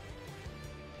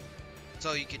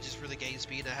 So you can just really gain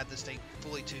speed. I have this thing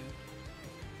fully tuned.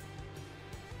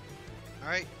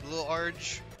 Alright, the little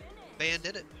orange band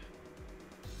did it.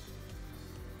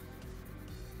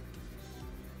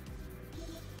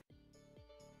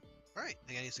 Alright, I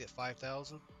think I need to get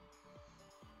 5,000.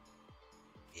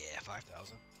 Yeah,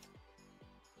 5,000.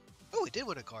 Oh, we did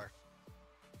win a car.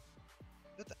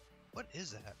 What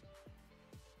is that?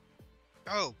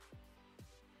 Oh!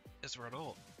 It's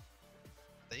Renault.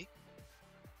 I think.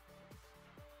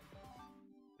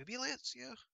 Maybe Lance,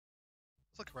 yeah.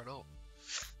 It's like a Renault.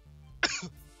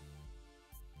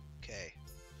 Okay.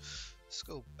 Let's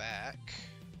go back.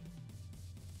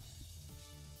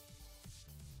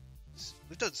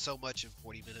 We've done so much in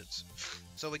 40 minutes.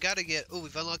 So we gotta get... Oh,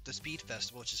 we've unlocked the Speed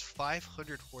Festival, which is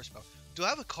 500 horsepower. Do I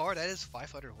have a car that is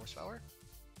 500 horsepower?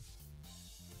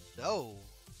 No.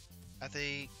 I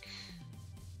think...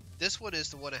 This one is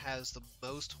the one that has the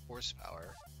most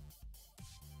horsepower.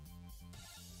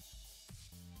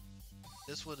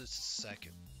 This one is the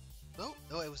second. No,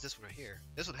 it was this one right here.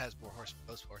 This one has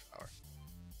most horsepower.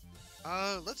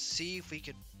 Let's see if we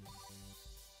can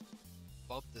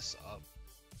bump this up.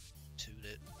 Tune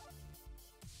it.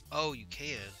 Oh, you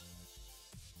can.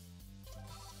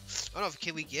 I don't know if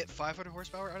can we get 500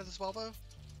 horsepower out of this Volvo?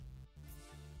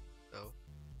 No.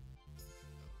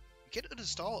 You can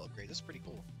uninstall upgrade. That's pretty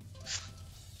cool.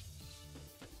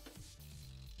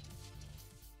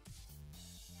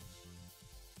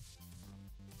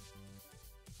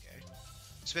 Okay.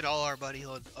 Spend all our money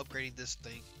on upgrading this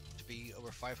thing to be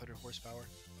over 500 horsepower.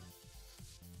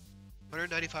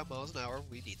 195 miles an hour.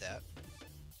 We need that.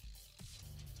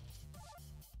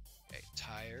 Okay,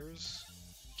 tires.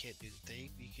 We can't do the thing.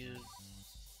 We can.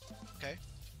 Okay.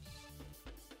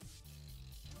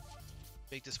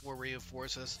 Make this more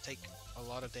reinforced so it doesn't take a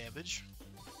lot of damage.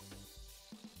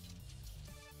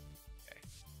 Okay.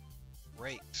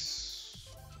 Brakes.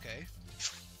 Okay.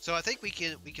 So I think we've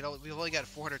only got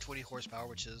 420 horsepower,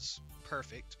 which is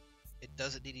perfect. It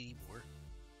doesn't need any more.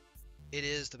 It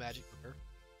is the magic number.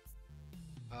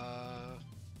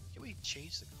 Can we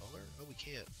change the color? Oh, we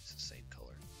can't. It's the same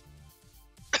color.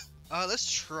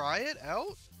 Let's try it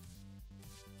out.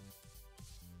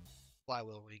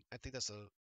 Flywheel ring. I think that's a...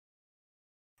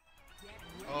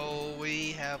 Oh,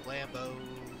 we have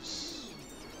Lambos.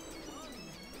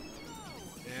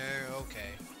 There,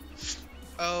 okay.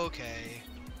 Okay.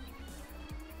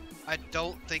 I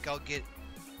don't think I'll get...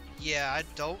 Yeah, I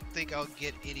don't think I'll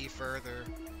get any further.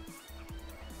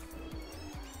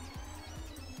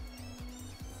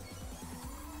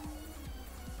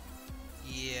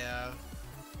 Yeah.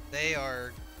 They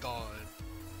are gone.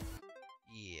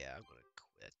 Yeah, I'm gonna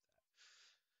quit.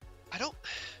 I don't...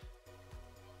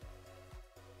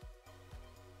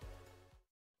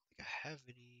 think I have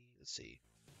any... Let's see.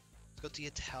 Let's go to the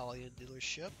Italian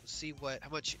dealership. Let's see how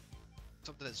much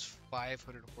something that's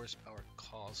 500 horsepower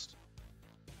cost.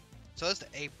 So that's the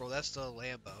April. That's the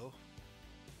Lambo.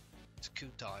 It's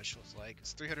Countach looks like.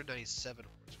 It's 397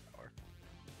 horsepower.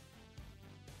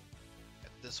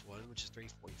 Got this one, which is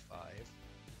 345.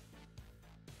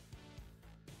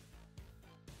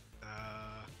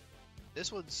 This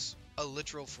one's a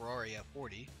literal Ferrari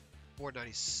F40.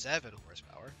 497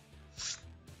 horsepower.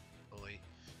 Only.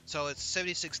 So it's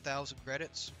 76,000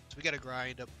 credits. So we gotta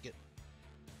grind up and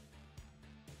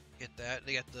get that.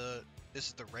 They got this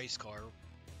is the race car.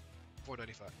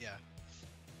 495, yeah.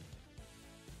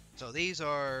 So these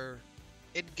are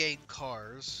in-game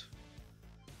cars.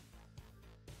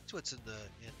 That's what's in the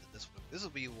end of this one. This will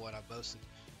be what I'm mostly.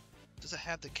 Does it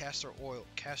have the Castrol oil,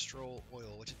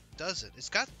 which it doesn't. It's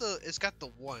got the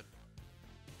one.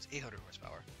 It's 800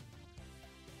 horsepower.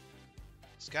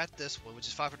 It's got this one, which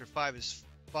is 505, is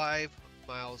 5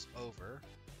 miles over.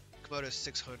 Komodo is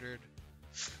 600.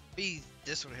 Be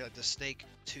this one here, like the Snake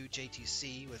 2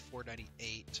 JTC with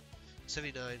 498,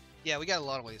 79. Yeah, we got a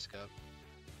lot of ways to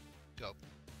go.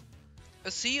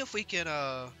 Let's see if we can.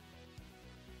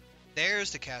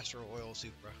 There's the castor oil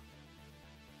Supra.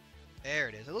 There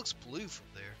it is. It looks blue from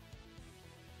there.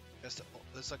 That's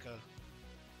like a.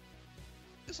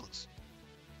 This looks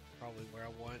probably where I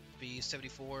want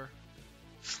B74.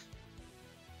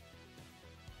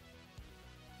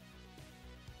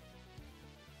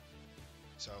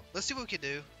 So let's see what we can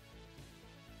do.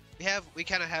 We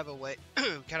kind of have a way,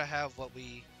 kind of have what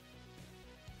we.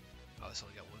 Oh, this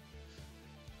only got one.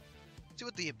 See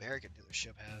what the American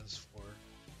dealership has for.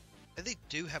 And they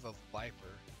do have a Viper.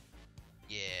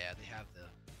 Yeah, they have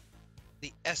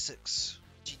the Essex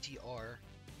GTR.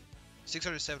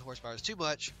 607 horsepower is too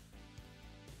much.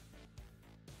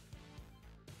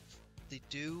 They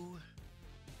do.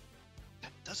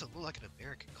 That doesn't look like an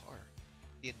American car.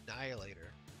 The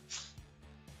Annihilator.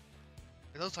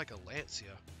 It looks like a Lancia.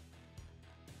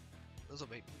 Those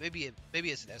maybe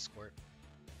it's an Escort.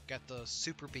 Got the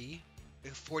Super B,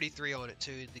 43 on it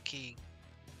too. The King.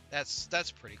 That's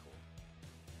pretty cool.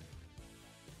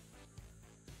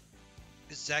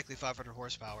 Exactly 500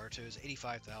 horsepower too. It's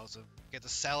 85,000. Got the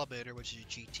Salamander, which is a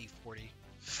GT40.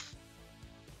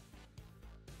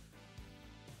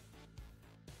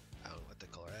 I don't know what the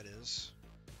color that is.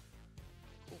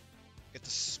 Cool. Get the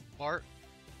Smart.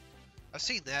 I've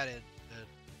seen that in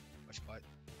which part?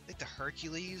 I think the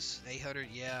Hercules 800.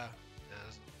 Yeah.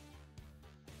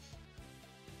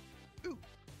 Ooh.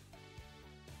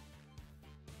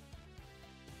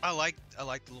 I like the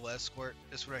little Escort.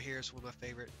 This one right here is one of my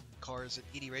favorite cars in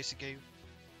any racing game.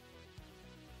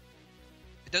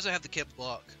 It doesn't have the Kemp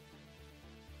block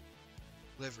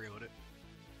livery on it.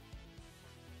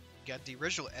 Got the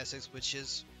original Essex, which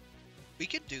is we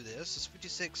can do this. It's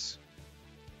 56.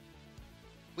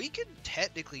 We can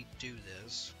technically do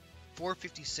this.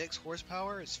 456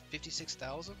 horsepower is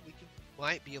 56,000. We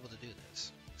might be able to do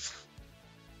this.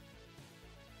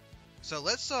 So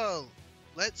let's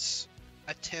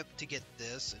attempt to get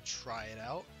this and try it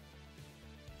out.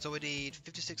 So we need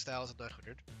 56,900.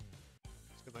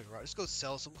 Let's go to my garage. Let's go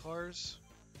sell some cars.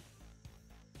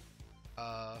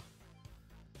 Sell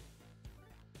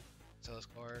this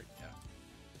car. Yeah.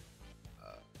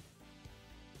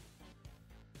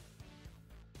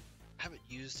 I haven't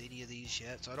used any of these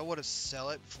yet, so I don't want to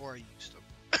sell it before I use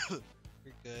them.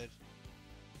 You're good.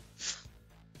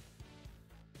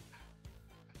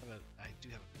 I do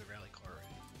have a good rally car already.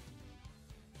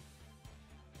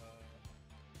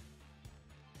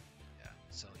 Yeah,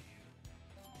 sell you.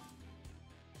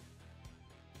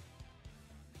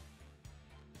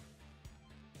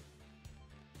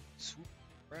 Swoop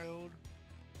around.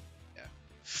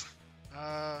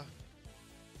 Yeah.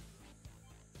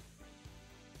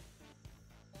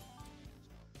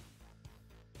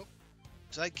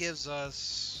 So that gives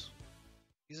us,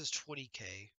 uses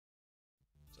 20k,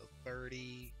 so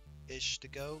 30-ish to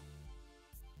go.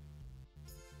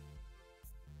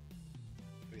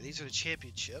 Okay, these are the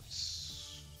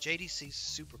championships. JDC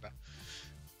Super Bad.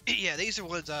 Yeah, these are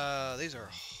ones. These are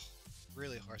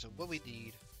really hard. So what we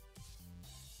need,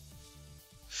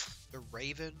 the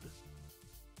Raven.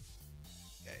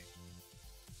 Okay.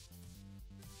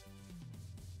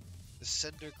 The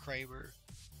Cinder Kramer.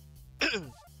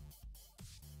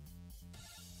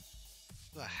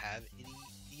 Do I have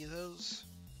any of those?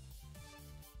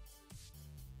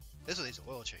 This one needs an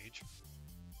oil change.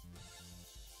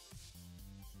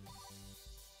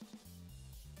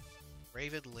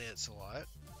 Raven Lancelot.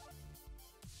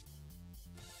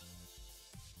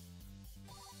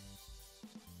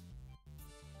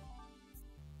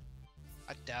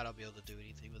 I doubt I'll be able to do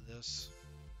anything with this.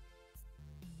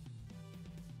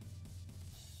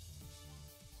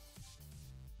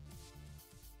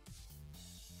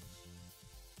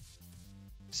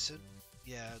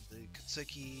 Yeah, the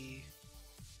Katsuki.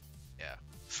 Yeah,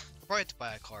 I'll probably have to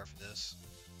buy a car for this.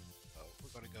 Oh, we're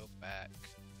gonna go back.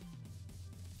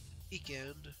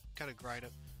 Weekend, kind of grind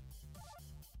up.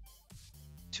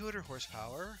 200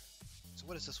 horsepower. So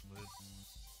what is this one?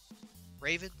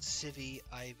 Raven Civi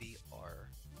IVR.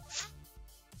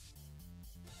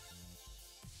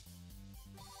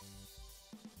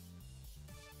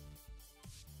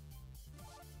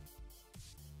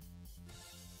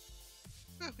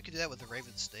 We could do that with the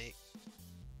Raven Snake.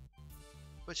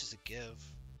 How much is a give?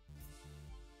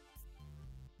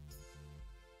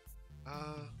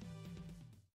 Oh,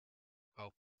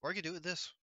 or I could do it with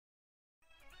this.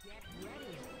 Yeah.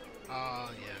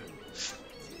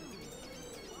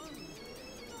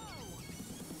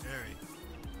 Alright.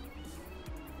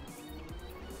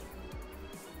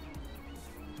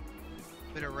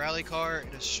 in a rally car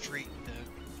in a street mode.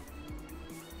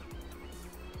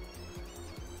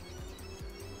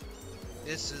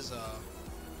 This is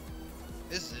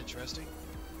interesting.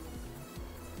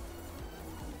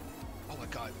 Oh my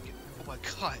god. Oh my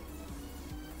god.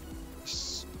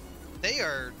 They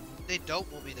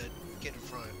don't want me to get in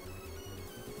front.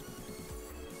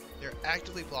 They're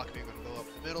actively blocking me. I'm gonna go up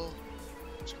the middle.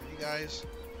 Screw you guys.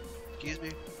 Excuse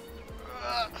me.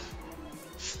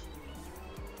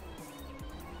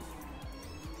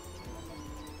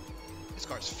 This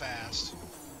car's fast.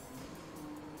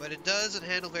 But it doesn't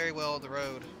handle very well on the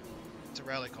road. It's a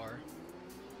rally car.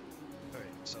 Alright,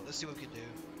 so let's see what we can do.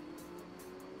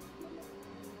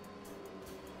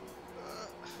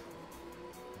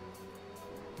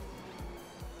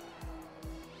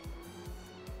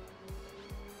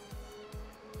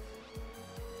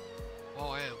 Oh,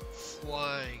 I am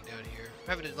flying down here. I'm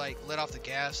having to like let off the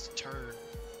gas to turn.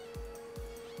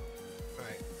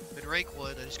 Alright, in rank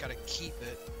 1, I just gotta keep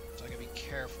it, so I gotta be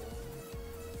careful.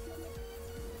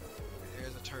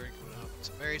 There's a turn coming up. It's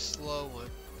a very slow one,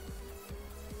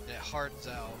 and it hardens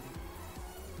out.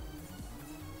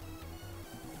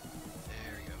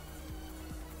 There we go.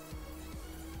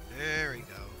 There we go.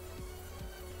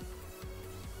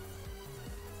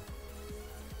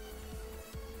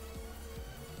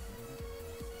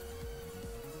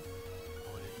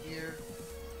 Going in here.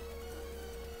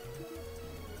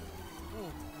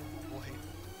 Oh boy.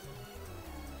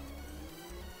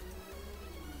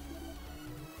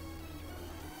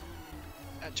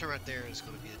 That turn right there is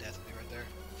going to be the death of me right there.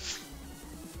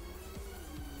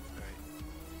 Alright.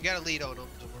 You got to lead on them,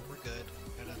 so we're good.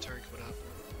 Got a turn coming up.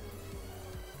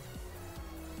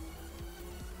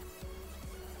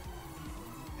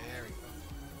 There we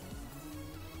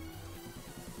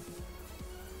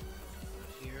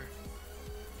go. Here.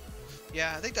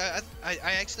 Yeah, I think that I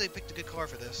actually picked a good car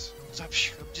for this. So I'm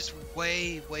just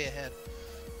way ahead.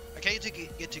 I can't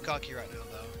get too cocky right now,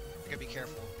 though. I gotta be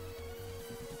careful.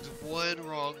 There's one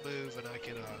wrong move and I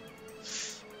can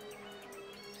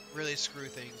really screw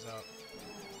things up.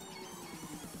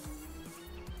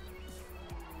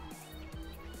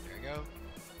 There we go.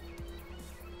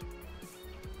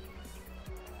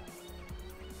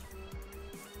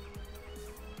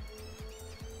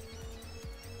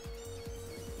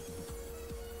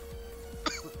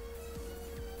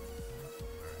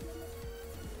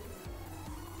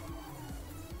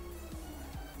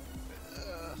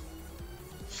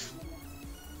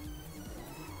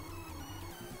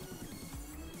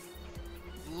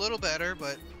 A little better,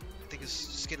 but I think it's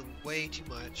just getting way too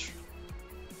much.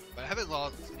 But I haven't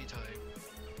lost any time.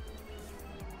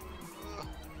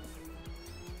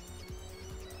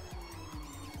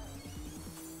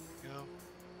 Go.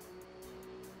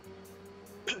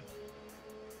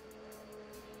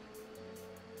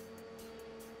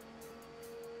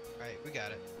 Alright, we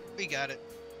got it. We got it.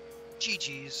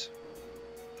 GG's.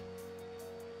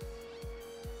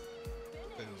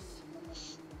 Boom.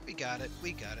 We got it.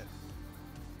 We got it.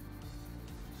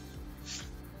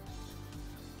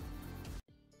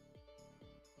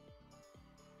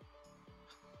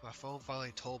 My phone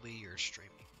finally told me you're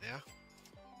streaming. Yeah?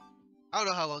 I don't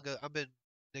know how long ago I've been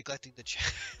neglecting the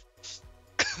chat.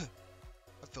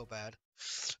 I feel bad.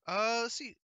 Let's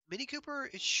see. Mini Cooper,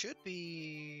 it should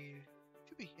be...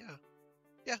 yeah.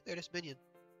 Yeah, there it is, Minion.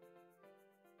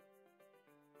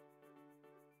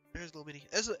 There's a little Mini.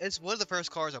 It's one of the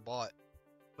first cars I bought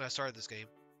when I started this game.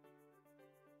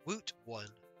 Woot 1.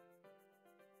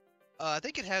 I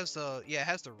think it has the... yeah, it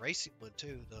has the racing one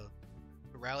too. The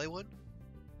rally one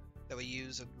that we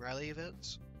use in rally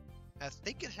events. I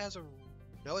think it has a...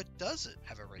 no, it doesn't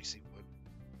have a racing one.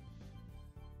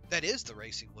 That is the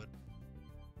racing one.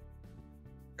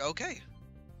 Okay.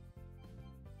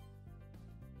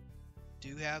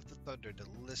 Do have the Thunder, the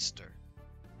Lister.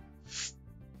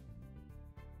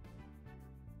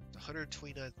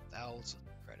 129,000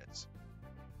 credits.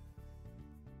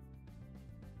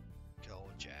 Good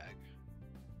old Jag.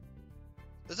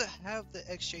 Does it have the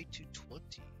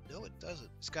XJ220? No, it doesn't.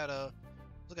 It's got a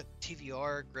look at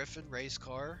TVR Griffin race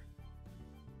car.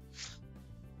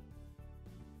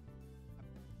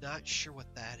 I'm not sure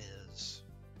what that is.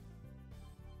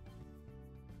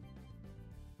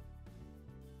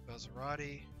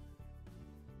 Maserati.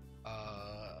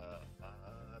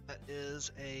 That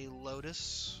is a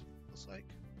Lotus. Looks like.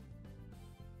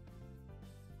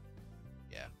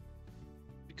 Yeah.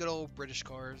 Good old British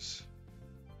cars.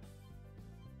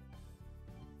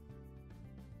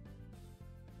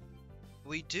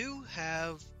 We do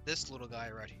have this little guy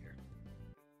right here.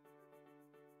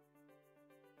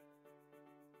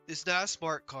 It's not a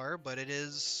smart car, but it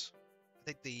is, I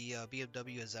think, the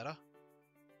BMW Azetta.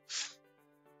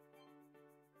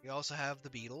 We also have the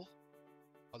Beetle,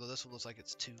 although this one looks like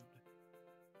it's tuned.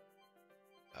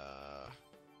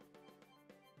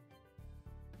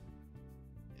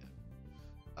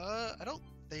 I don't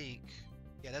think.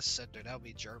 Yeah, that's Sender. That would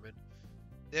be German.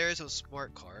 There's a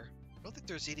smart car. I don't think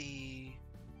there's any.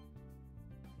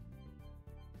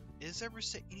 Is there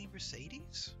any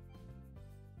Mercedes?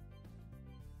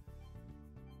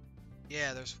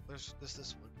 Yeah, there's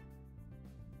this one.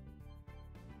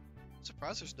 I'm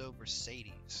surprised there's no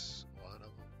Mercedes on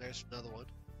them. There's another one.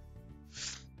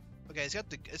 Okay, it's got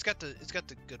the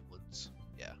good ones.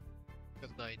 Yeah,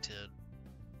 got the 910.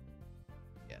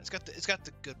 Yeah, it's got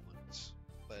the good ones,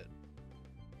 but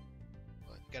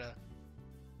you gotta.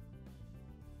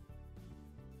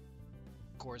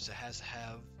 Of course, it has to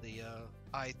have the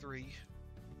i3,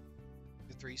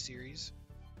 the 3 series.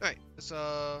 All right, let's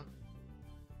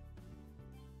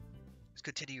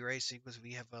continue racing because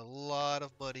we have a lot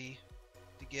of money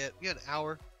to get. We got an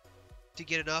hour to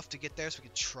get enough to get there, so we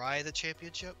can try the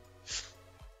championship.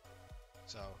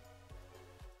 So,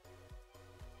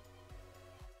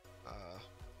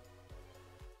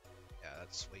 yeah,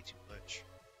 that's way too much.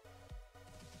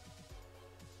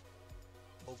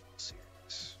 Oval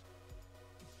Series.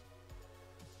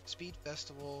 Speed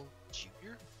Festival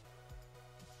Junior?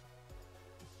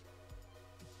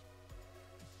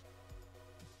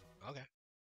 Okay.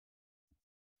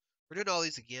 We're doing all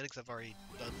these again because I've already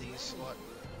done these a lot.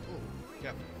 Oh,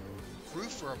 yeah.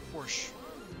 Roof for a Porsche.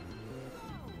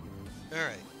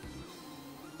 Alright.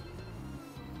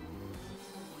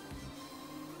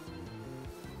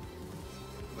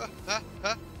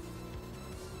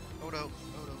 Oh no,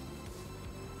 oh no.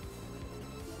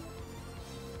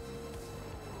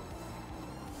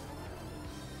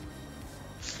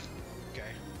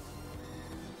 Okay.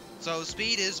 So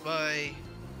speed is my...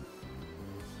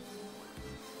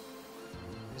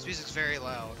 This music's very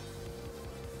loud.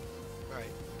 Alright.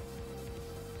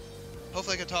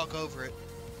 Hopefully I can talk over it.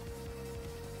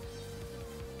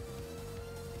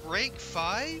 Rank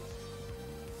 5?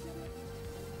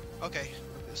 Okay.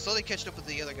 Slowly catching up with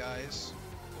the other guys.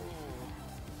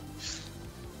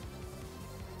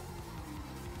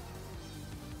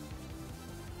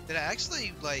 Did I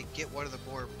actually, like, get one of the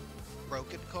more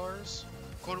broken cars?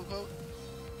 Quote unquote?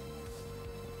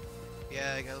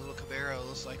 Yeah, I got a little Camaro,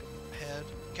 looks like ahead.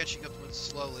 Catching up with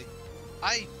slowly.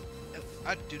 I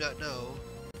do not know.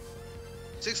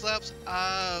 6 laps?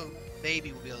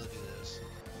 Maybe we'll be able to do this.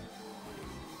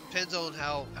 Depends on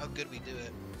how good we do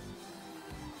it.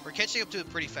 We're catching up to it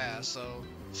pretty fast, so...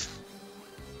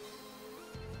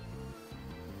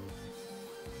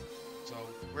 So,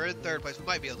 we're in 3rd place. We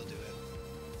might be able to do it.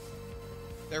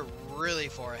 They're really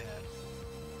far ahead.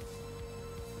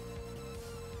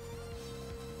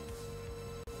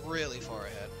 Really far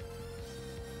ahead.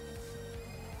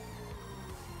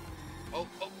 Oh.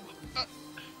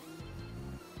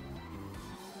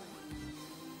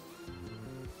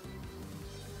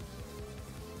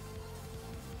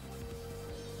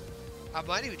 I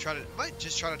might even might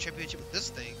just try to championship with this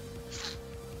thing.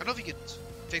 I don't know if you can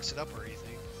fix it up or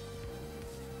anything.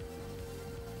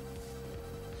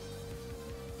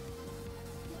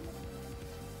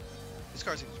 This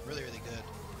car seems really, really good.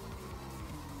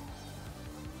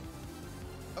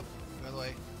 Oh, by the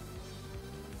way.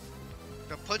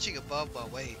 I'm punching above my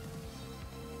weight.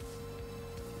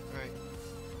 Alright.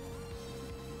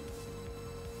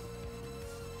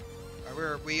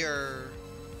 We are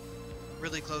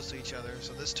really close to each other,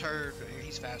 so this turn,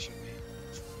 he's faster than me.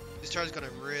 This turn's gonna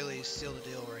really seal the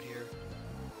deal right here.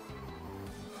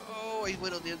 Oh, he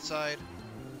went on the inside.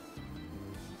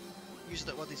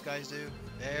 Usually not what these guys do.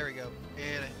 There we go.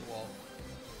 And I hit the wall.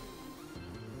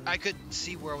 I couldn't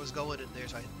see where I was going in there,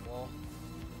 so I hit the wall.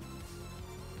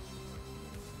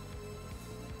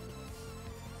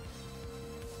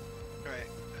 Alright,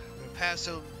 I'm gonna pass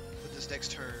him with this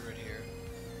next turn right here.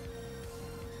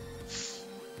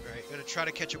 Alright, gonna try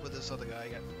to catch up with this other guy. I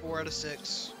got 4 out of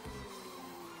 6.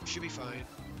 Should be fine.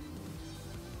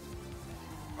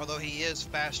 Although he is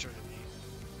faster than me.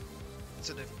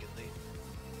 Significantly.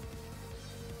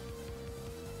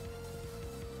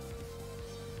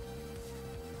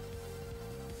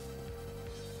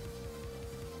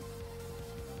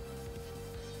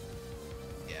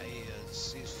 Yeah, he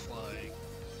is. He's flying.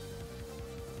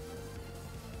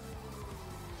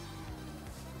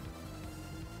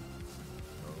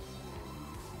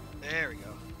 There we go.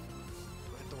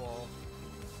 Hit the wall.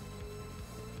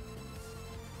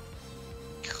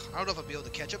 I don't know if I'll be able to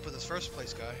catch up with this first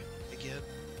place guy again.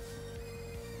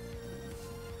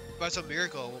 By some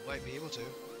miracle, I might be able to.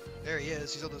 There he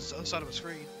is. He's on the other side of the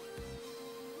screen.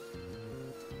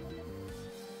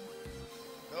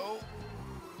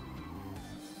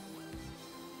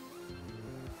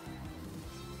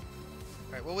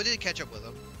 Well, we did catch up with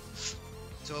him,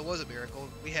 so it was a miracle.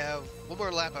 We have one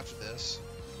more lap after this.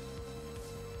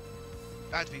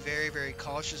 I have to be very, very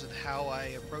cautious in how I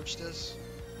approach this,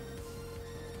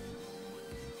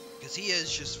 because he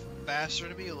is just faster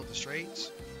than me on the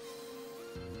straights.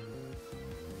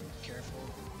 Careful.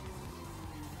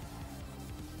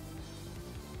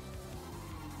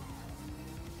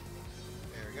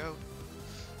 There we go.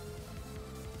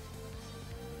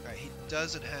 Alright, he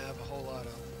doesn't have a whole lot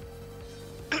of...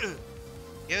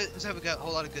 he doesn't have a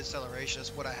whole lot of good acceleration.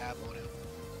 That's what I have on him.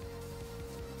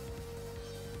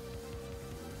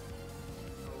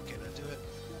 Oh, can I do it?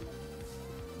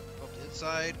 Up the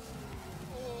inside.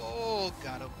 Oh,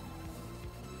 got him.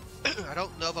 I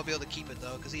don't know if I'll be able to keep it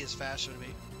though, because he is faster than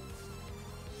me.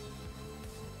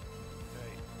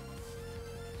 Right.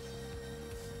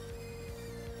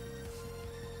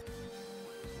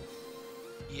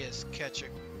 He is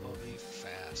catching on me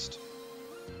fast.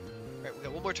 Alright, we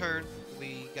got one more turn.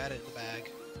 We got it in the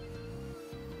bag.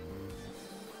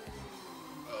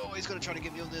 Oh, he's gonna try to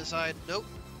get me on the inside. Nope.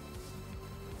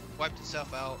 Wiped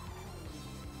itself out.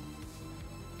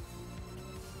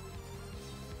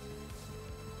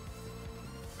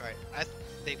 Alright, I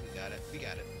think we got it. We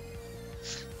got it.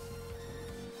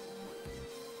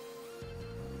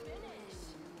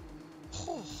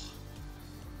 Oh,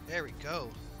 there we go.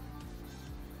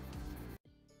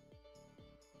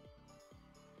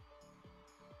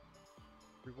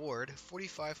 Reward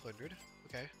 4,500.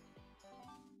 Okay.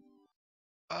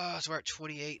 So we're at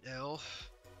 28 now.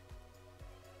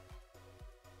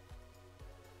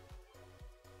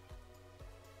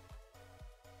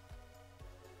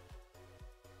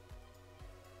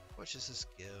 How much does this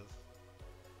give?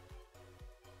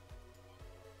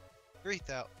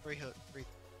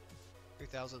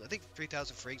 3,000. I think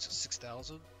 3,000 freaks is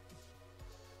 6,000.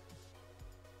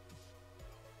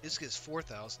 This gives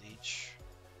 4,000 each.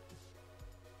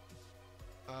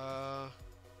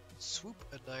 Swoop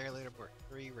Annihilator Mark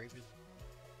 3 Raven.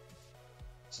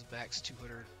 This is max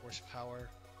 200 horsepower.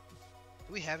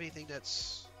 Do we have anything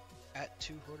that's at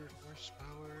 200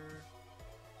 horsepower?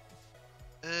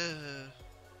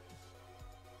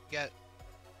 Got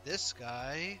this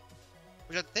guy,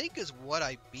 which I think is what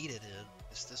I beat it in.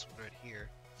 It's this one right here.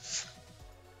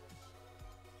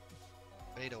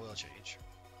 I need an oil change.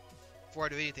 Before I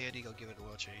do anything, I need to go give it an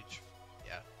oil change.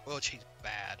 Yeah, oil change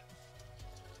bad.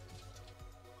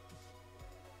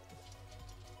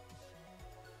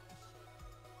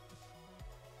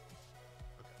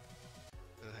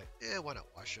 Okay. Why not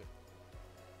wash it?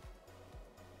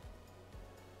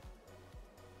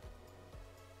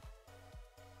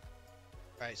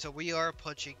 Alright, so we are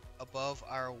punching above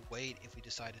our weight if we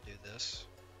decide to do this.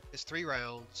 It's 3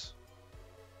 rounds.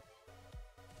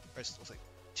 Or it looks like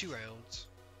 2 rounds.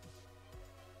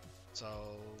 So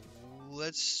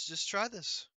let's just try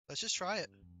this. Let's just try it.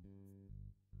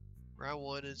 Round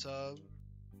 1 is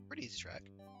pretty easy track.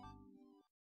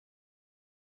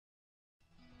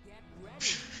 Get ready.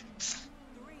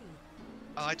 3.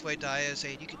 I like the way Dia is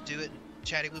saying you can do it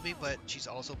chatting with me, but she's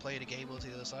also playing a game on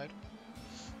the other side.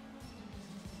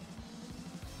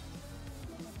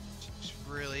 She's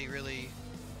really, really...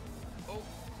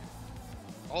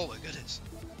 Oh my goodness.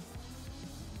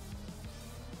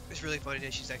 It's really funny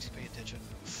that she's actually paying attention.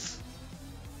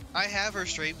 I have her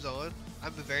streams on. I'm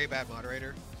a very bad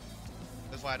moderator.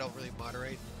 That's why I don't really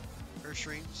moderate her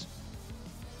streams.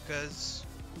 Because,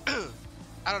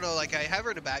 I don't know, like I have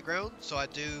her in the background, so I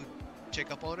do check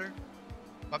up on her.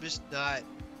 I'm just not,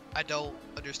 I don't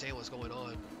understand what's going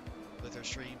on with her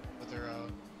stream, with her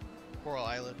Coral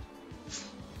Island.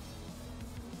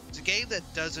 It's a game that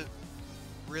doesn't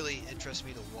really interest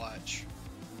me to watch.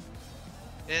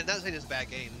 And not saying it's a bad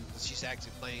game, she's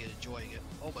actually playing and enjoying it.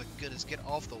 Oh my goodness, get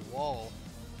off the wall.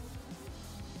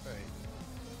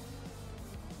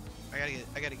 Alright.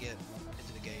 I gotta get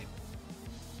into the game.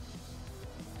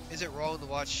 Is it wrong to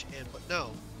watch and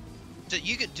no. So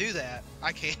you can do that.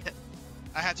 I can't.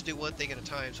 I have to do one thing at a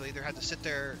time, so I either have to sit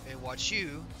there and watch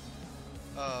you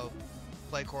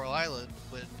play Coral Island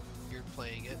when you're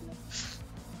playing it.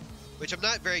 Which I'm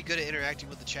not very good at interacting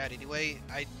with the chat anyway.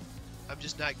 I'm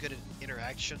just not good at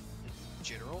interaction in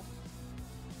general.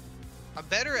 I'm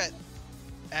better at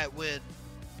when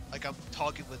like I'm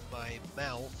talking with my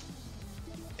mouth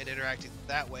and interacting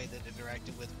that way than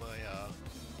interacting with my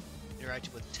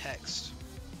interacting with text.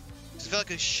 Because I feel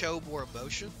like I show more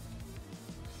emotion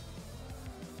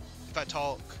if I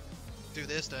talk through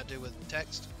this than I do with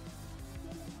text.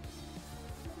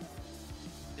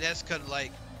 And that's kind of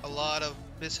like a lot of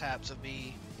mishaps of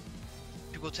me,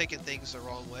 people taking things the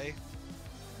wrong way.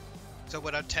 So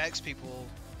when I text people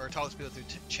or talk to people through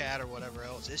chat or whatever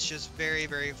else. It's just very,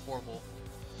 very formal.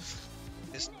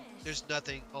 There's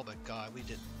nothing. Oh my god,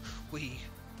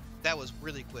 that was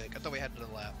really quick. I thought we had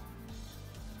another lap.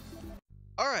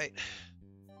 All right,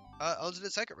 on to the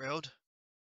second round.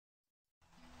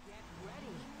 Get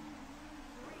ready.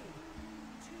 3,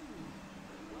 2,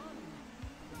 1,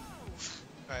 go!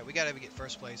 All right, we gotta get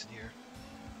first place in here.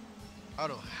 I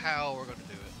don't know how we're gonna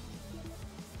do it.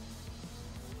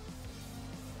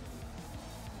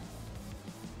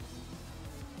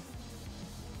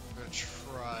 We're gonna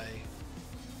try.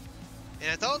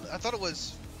 And I thought it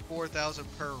was 4,000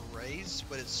 per race,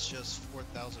 but it's just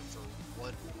 4,000 for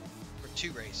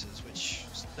two races, which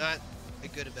is not a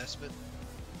good investment.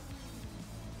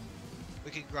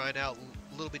 We can grind out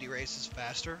little bitty races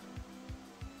faster.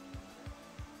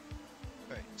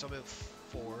 Alright, so I'm in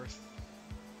 4th.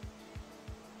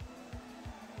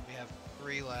 We have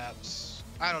 3 laps.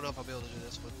 I don't know if I'll be able to do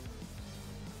this one.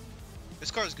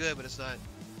 This car is good, but it's not.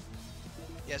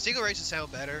 Yeah, single races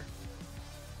sound better.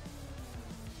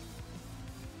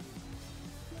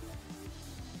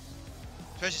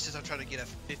 Especially since I'm trying to get a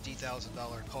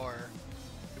 $50,000 car.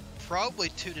 Probably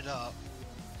tune it up.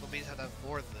 Which means I have to have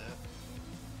more than that.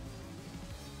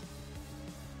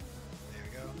 There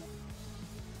we go.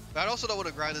 But I also don't want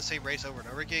to grind the same race over and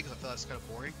over again because I feel that's kind of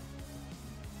boring.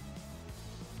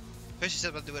 Especially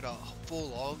since I'm doing a full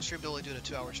long stream, only doing a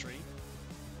 2-hour stream.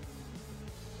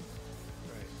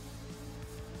 Right.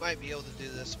 Might be able to do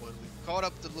this one. We caught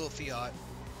up the little Fiat.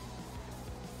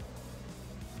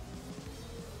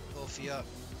 Fiat.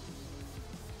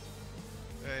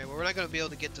 Alright, well, we're not going to be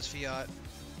able to get this Fiat.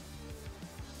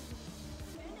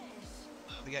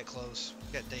 We got close.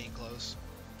 We got dang close.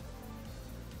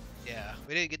 Yeah,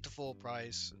 we didn't get the full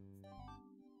price.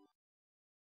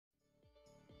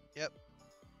 Yep.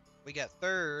 We got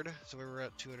 3rd, so we were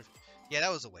at 200. Yeah,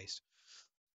 that was a waste.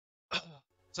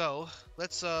 So,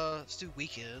 let's do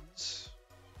weekends.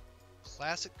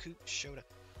 Classic Coupe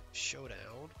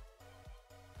Showdown.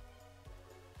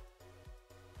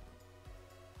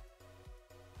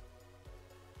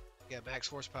 Yeah, max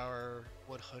horsepower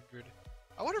 100.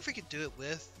 I wonder if we could do it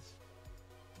with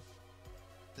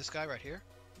this guy right here.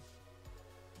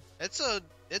 It's under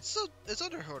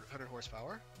 100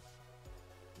 horsepower.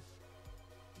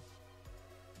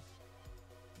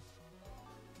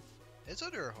 It's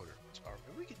under 100 horsepower.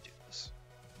 Maybe we can do this.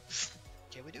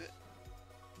 Can we do it?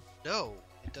 No,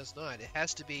 it does not. It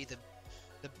has to be the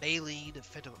Baleen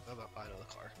Phantom. I'm not buying another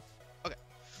car. Okay.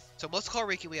 So muscle car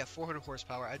ranking, we have 400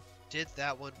 horsepower. I did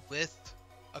that one with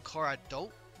a car I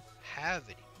don't have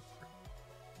anymore.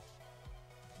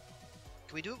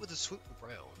 Can we do it with a Swoop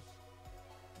Brown?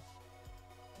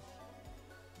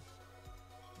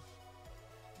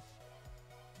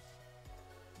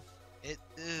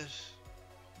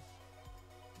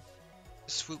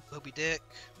 Swoop Moby Dick,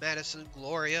 Madison,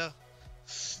 Gloria.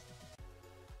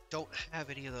 Don't have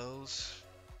any of those.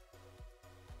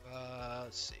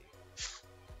 Let's see.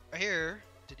 Right here,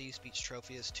 Denise Beach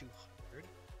Trophy is 200.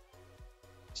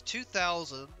 It's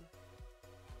 2,000.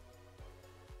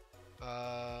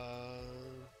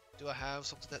 Do I have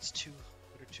something that's 200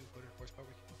 horsepower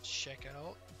we can check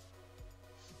out?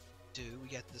 We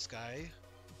got this guy.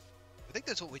 I think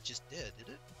that's what we just did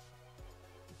it?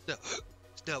 No.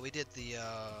 No, we did did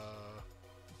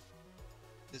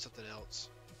something else.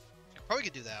 Probably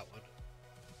could do that one.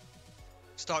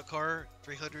 Stock car,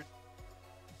 300.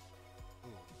 Ooh.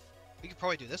 We could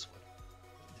probably do this one.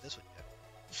 Do this one yet.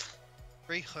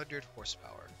 300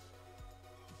 horsepower.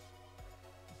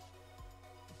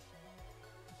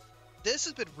 This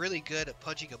has been really good at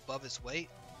punching above its weight,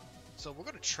 so we're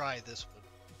gonna try this one.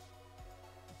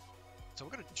 So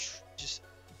we're gonna just.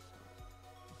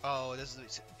 Oh,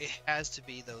 it has to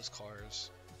be those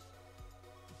cars.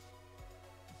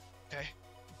 Okay.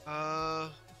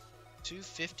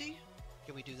 250?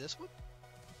 Can we do this one?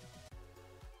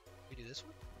 Can we do this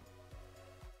one?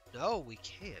 No, we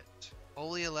can't.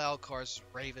 Only allow cars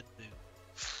Raven Moon.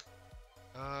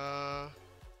 I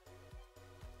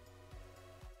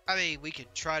mean, we can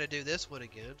try to do this one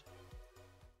again.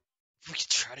 We can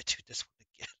try to do this one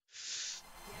again.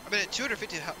 I mean, a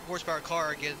 250 horsepower car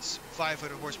against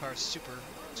 500 horsepower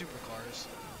supercars.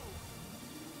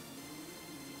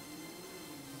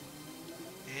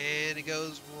 And it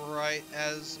goes right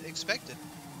as expected.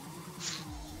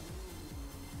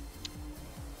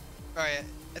 All right,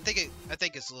 I think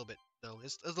it's a little bit. No,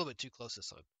 it's a little bit too close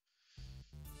this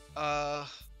time.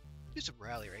 Do some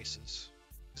rally races.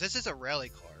 This is a rally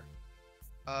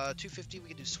car. 250, we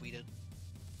can do Sweden.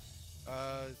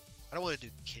 I don't want to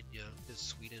do Kenya. It's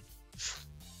Sweden.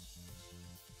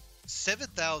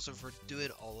 7,000 for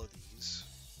doing all of these.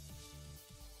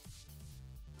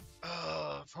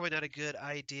 Probably not a good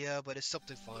idea, but it's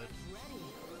something fun. Get ready.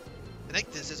 I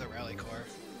think this is a rally car.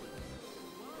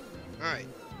 Alright,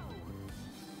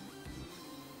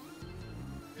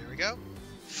 here we go.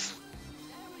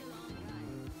 Very long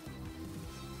ride.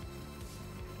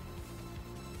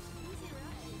 Easy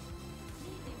ride.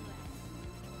 Medium left.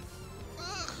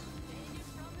 Ugh, Danger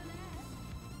from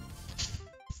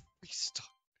the left. restart.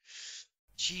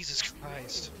 Jesus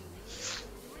Christ.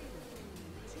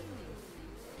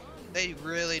 They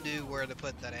really knew where to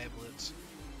put that ambulance.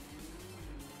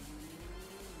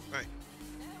 Right.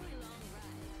 Very long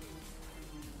ride.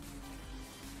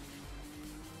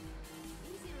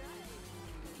 Easy ride.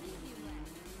 Medium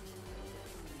left.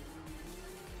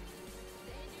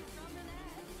 Danger from the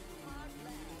left. Hard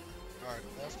left. Alright,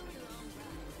 left. Very long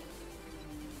ride.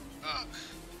 Ugh.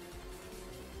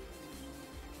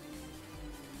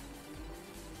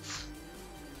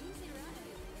 Easy ride.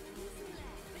 Easy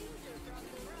left. Danger from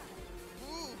the right.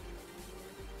 Woo.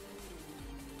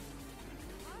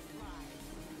 Hard ride.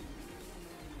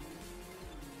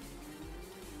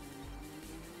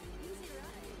 Easy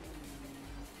ride.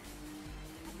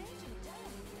 Attention,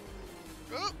 jump.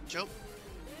 Oh, jump.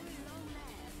 Very long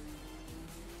left.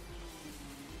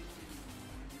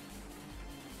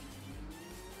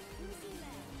 Easy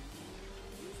left.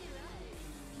 Easy right.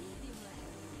 Medium left.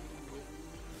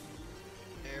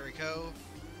 There we go.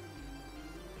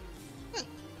 Huh,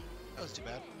 that was too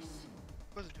bad.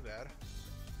 Wasn't too bad.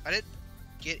 I didn't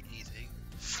get anything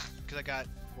because I got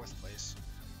 4th place.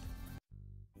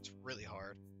 It's really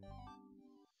hard.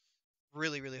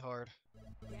 Really, really hard.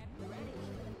 Get ready.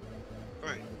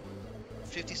 Alright.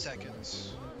 50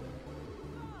 seconds.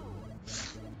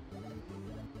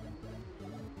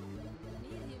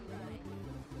 Medium right.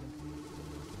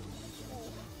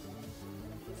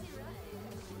 Easy right.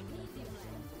 Medium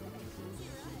left.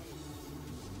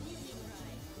 Easy right.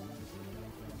 Medium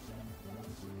right.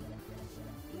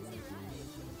 Easy right.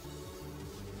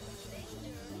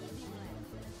 Danger. Medium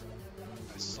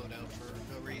left. I slow down for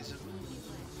no reason. Medium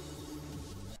left.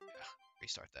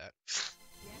 Restart that.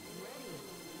 Get ready.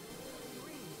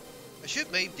 3, I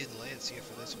should maybe do the Lancia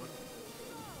for this one.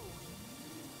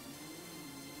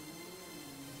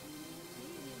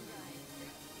 medium right.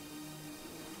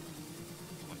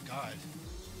 Oh my god.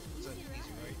 Is that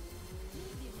easy, right?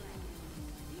 Medium left.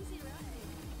 Easy right.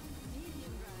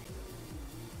 Medium right.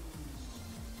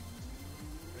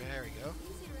 There we go.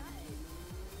 Easy right.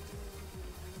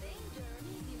 Danger.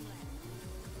 Medium left.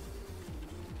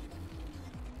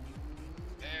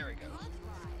 There we go. Hot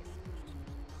right.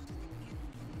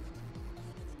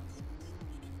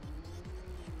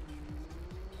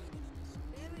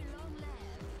 Very long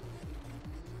left.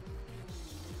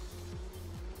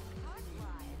 Hard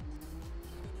right.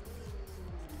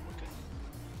 Okay.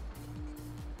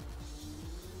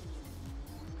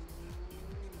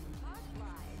 Hard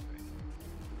right.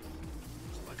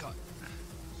 Oh my god.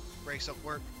 Brakes don't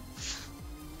work.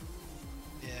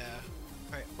 Yeah.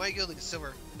 Alright, might go to the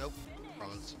silver. Nope.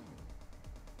 Bronze.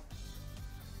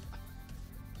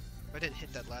 If I didn't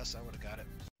hit that last, I would have got it.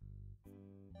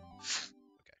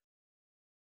 Okay.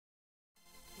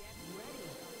 Get ready.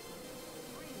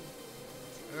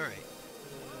 3, Alright.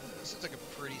 This looks like a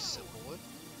pretty simple one.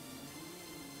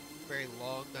 Very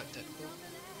long, not technical. from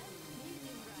the left.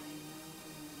 Medium right.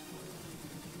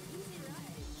 Easy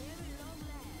right. Very long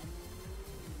left.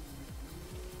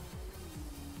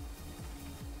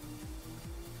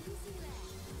 Easy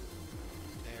left.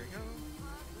 There we go.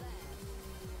 Hard left.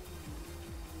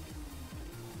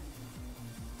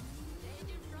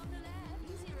 Danger from the left.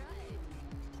 Easy right.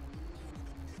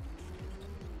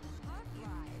 Hard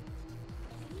right.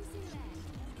 Easy left.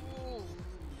 Oh.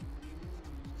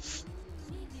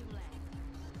 Medium left.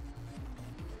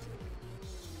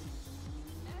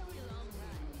 Very long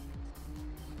right.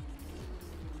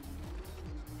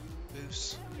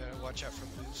 Moose. Gotta watch out for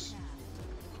moose.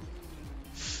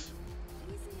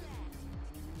 Easy left.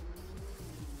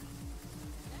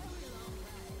 Very long right.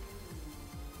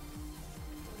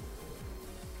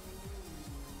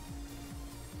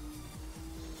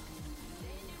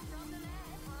 Danger from the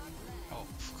left. Hard left. Oh,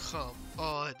 come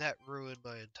on. That ruined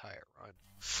my entire run.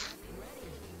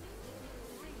 Ready.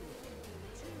 3,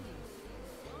 2,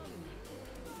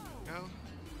 1. No?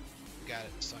 We got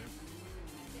it this time.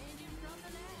 Danger from the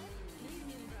left.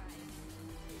 Medium right.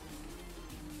 Easy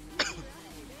right.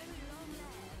 Very long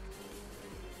left.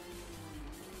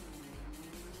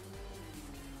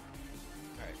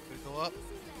 Alright, we go up.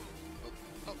 Easy left. Oh,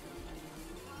 oh.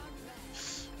 Hard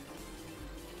left.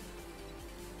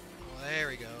 Oh, there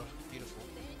we go. Beautiful.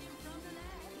 Danger from the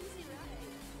left. Easy right.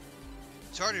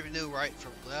 It's hard to know right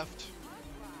from left. Hard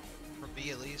right. From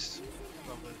me at least,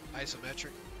 from an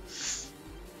isometric.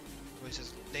 Where he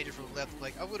says danger from the left, I'm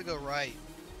like, I'm gonna go right.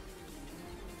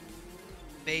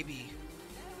 Maybe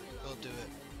we'll do it.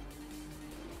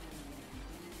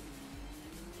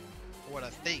 Or what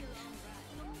I think.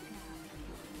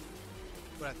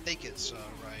 What I think it's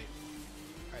right.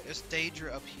 Alright, there's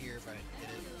danger up here if I hit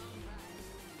it.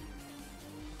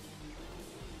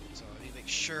 So I need to make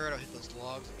sure I don't hit those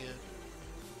logs again.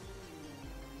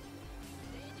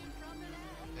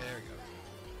 There we go.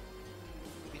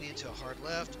 We need to a hard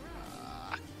left.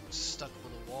 Stuck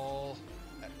on the wall.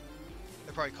 That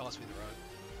probably cost me the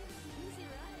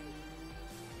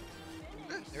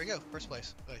run. There we go. First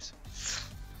place. Nice.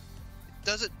 It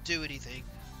doesn't do anything.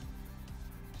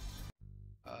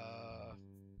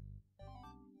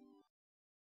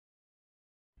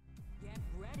 Get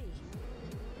ready.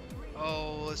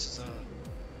 Oh, this is a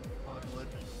odd one.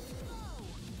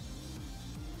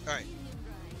 Alright.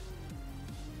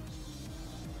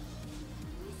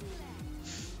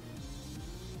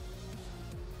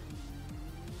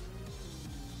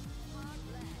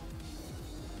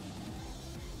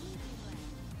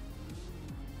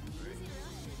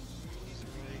 Easy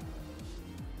right.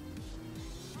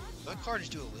 Did my car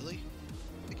just do a wheelie? I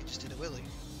think it just did a wheelie.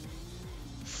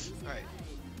 Alright.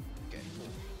 Okay, cool.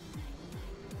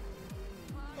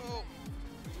 Oh!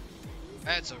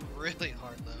 That's a really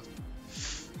hard left.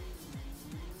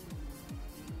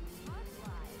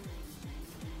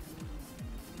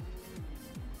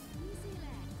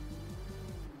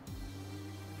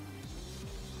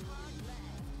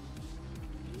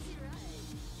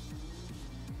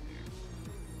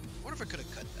 I wonder if I could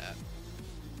have cut that.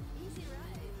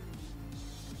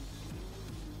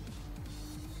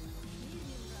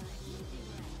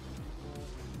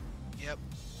 Yep.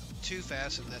 Too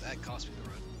fast and that cost me the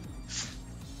run.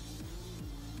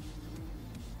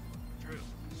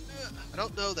 I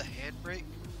don't know the handbrake.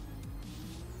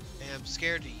 And I'm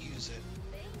scared to use it.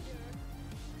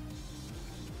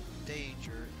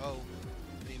 Danger. Oh,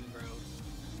 uneven ground.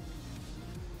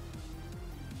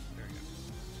 There we go.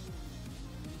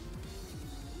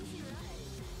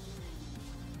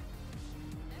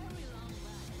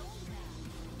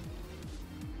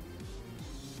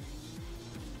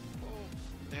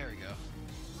 There we go.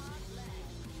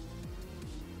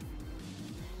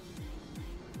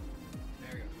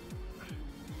 There we go.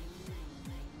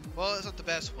 Well, it's not the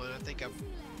best one. I think I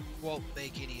won't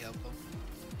make any of them.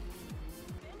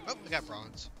 Oh, I got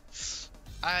bronze.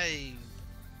 I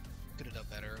could have done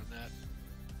better on that.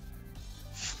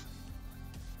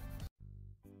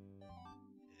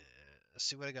 Yeah, let's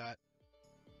see what I got.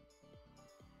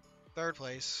 Third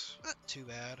place. Not too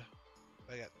bad.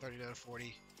 I got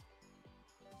 39-40.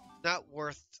 Not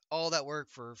worth all that work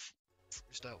for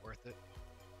it's not worth it.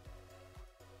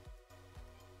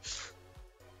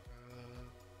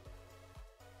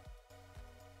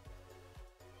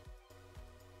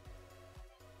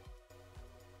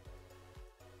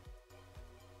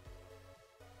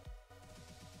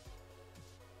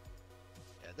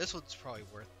 Yeah, this one's probably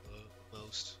worth the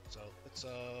most. So let's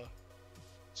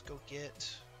go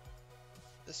get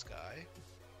this guy.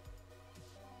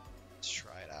 Let's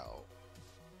try it out.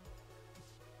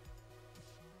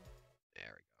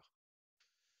 There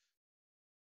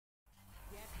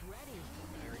we Get ready.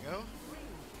 go. There we go.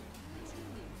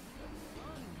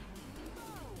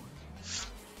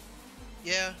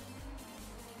 Yeah.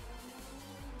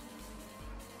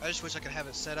 I just wish I could have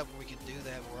it set up where we can do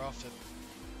that more often.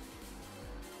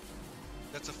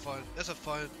 That's a fun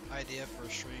idea for a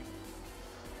stream.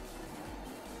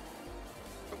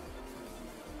 Oh.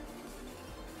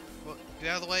 Well, get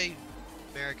out of the way,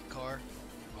 American car.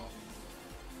 Oh.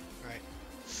 Right.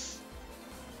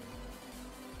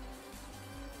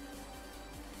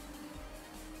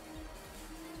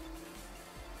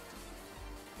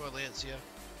 Come on, Lancia.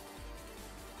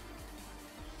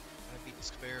 I beat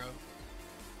this Camaro.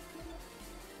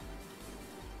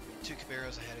 2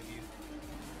 Camaros ahead of you.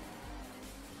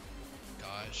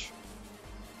 Gosh.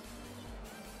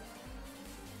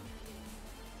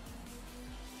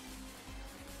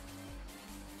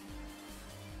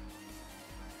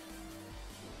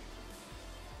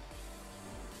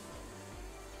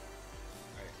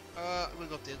 Alright, I'm gonna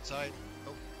go up the inside.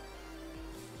 Oh.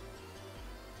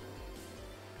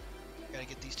 Gotta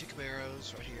get these 2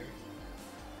 Camaros right here.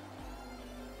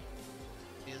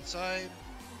 The inside.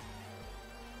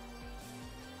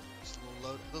 Just a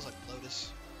little those like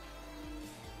Lotus.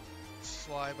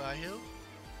 Fly by him.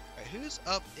 Alright, who's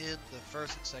up in the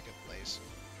first and second place?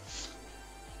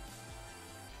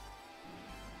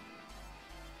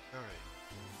 Alright.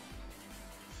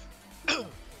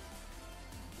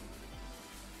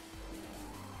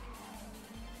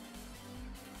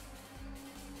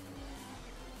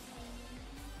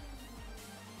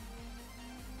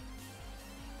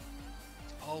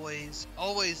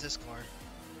 always this car.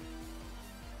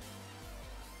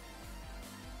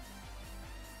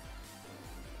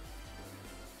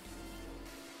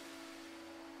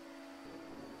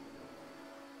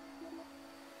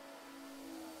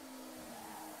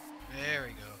 There we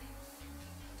go.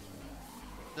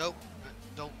 Nope,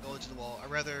 don't go into the wall.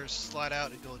 I'd rather slide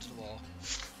out and go into the wall.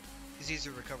 It's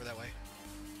easier to recover that way.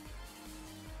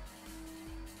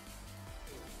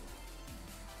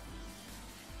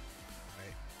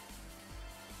 Right.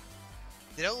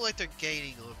 They don't look like they're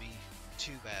gaining on me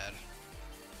too bad.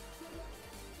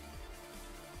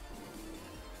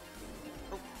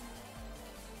 Oh.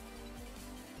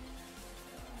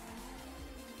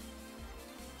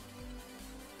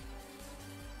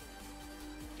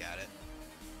 Got it.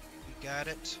 We got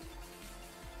it.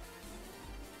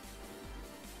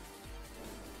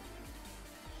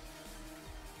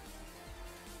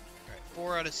 Alright,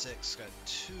 4 out of 6. Got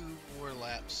 2 more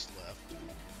laps left.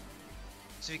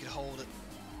 So you can hold it.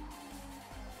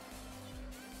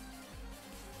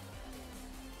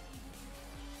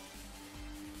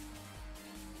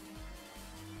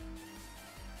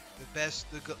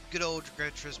 The good old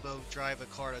Gran Turismo, drive a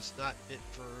car that's not fit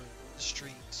for the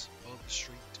streets, on the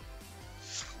street.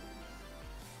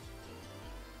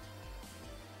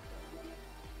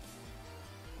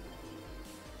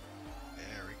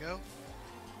 There we go.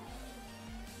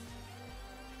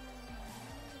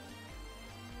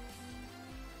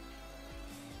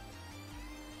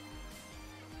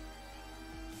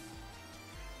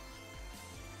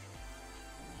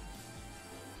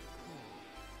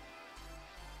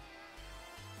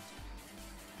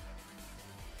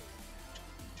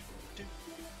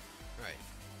 Right.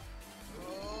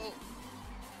 Oh.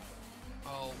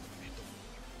 Oh.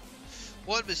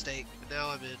 One mistake, but now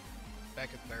I'm in back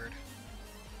in third.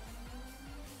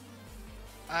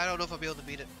 I don't know if I'll be able to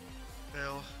beat it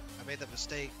now. I made that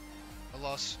mistake. I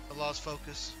lost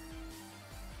focus.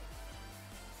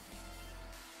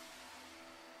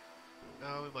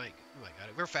 No, we might got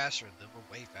it. We're faster than them.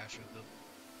 We're way faster than them.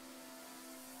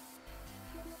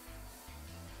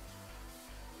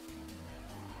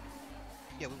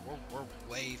 Yeah, we're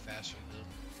way faster than them.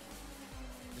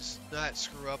 Just not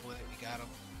screw up with it. We got them.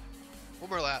 One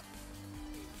more lap.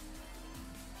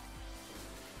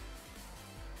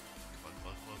 Come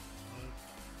on.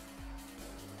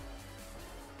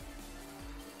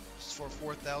 Just for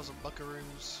 4,000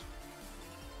 buckaroos.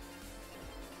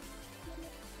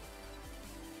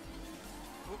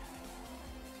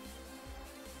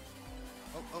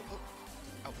 Oh.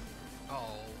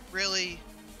 Oh, really?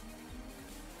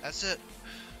 That's it.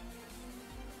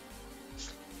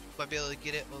 Might be able to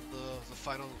get it on the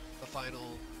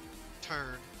final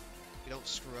turn. You don't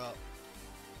screw up.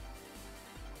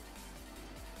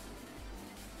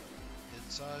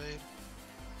 Inside.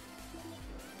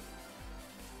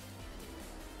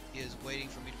 He is waiting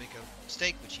for me to make a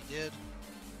mistake, which he did.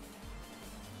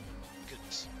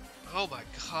 Goodness. Oh my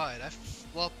god, I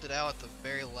flopped it out at the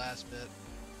very last bit.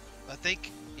 I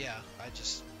think, yeah, I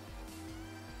just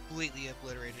completely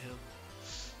obliterated him.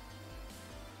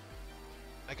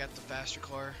 I got the faster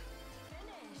car.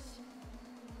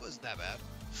 It wasn't that bad.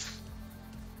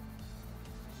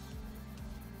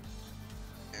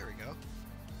 There we go.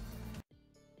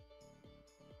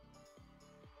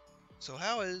 So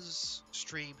how is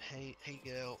stream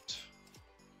hanging out?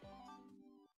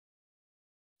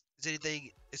 Is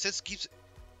anything? It says keeps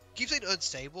saying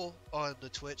unstable on the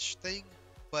Twitch thing,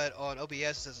 but on OBS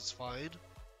it says it's fine.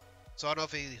 So I don't know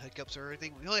if any hiccups or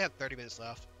anything. We only have 30 minutes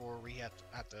left before we have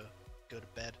to go to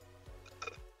bed. I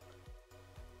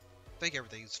think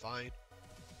everything's fine.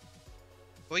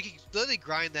 But we can literally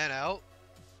grind that out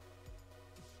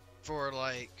for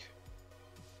like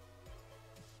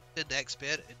the next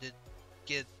bit and then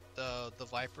get the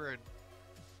Viper and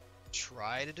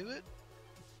try to do it.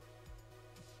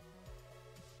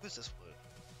 What's this one?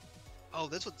 Oh,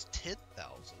 this one's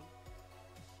 10,000.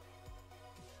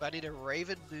 But I need a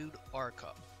Raven Moon R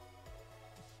Cup.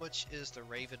 Which is the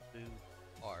Raven Moon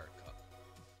R Cup?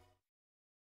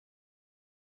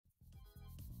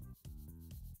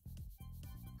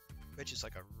 Which is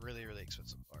like a really, really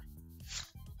expensive car.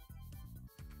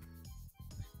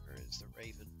 Where is the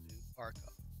Raven Moon R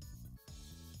Cup?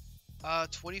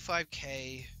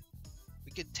 25k.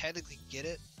 We could technically get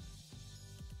it,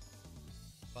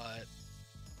 but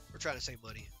we're trying to save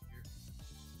money here.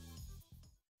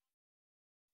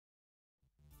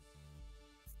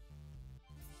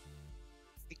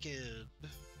 We can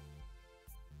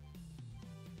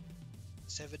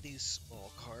 70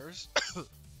 small cars.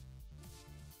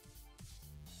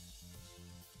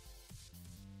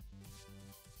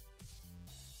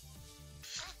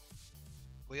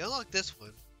 We unlocked this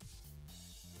one.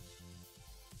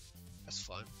 That's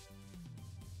fun.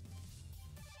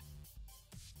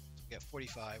 So we got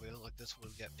 45. We unlocked this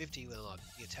one. We got 50. We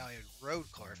unlocked the Italian Road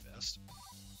Car Fest.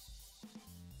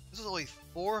 This is only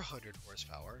 400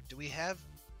 horsepower. Do we have...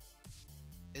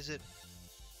 Is it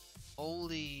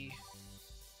only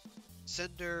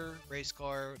Cinder race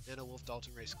car and a Wolf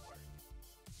Dalton race car?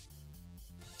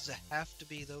 Does it have to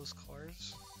be those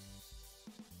cars?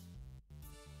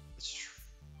 That's true.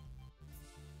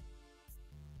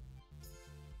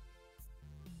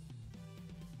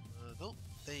 I don't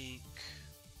think...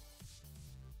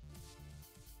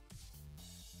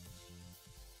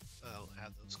 I don't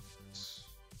have those cars.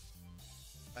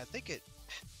 I think it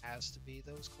has to be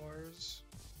those cars.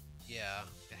 Yeah,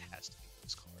 it has to be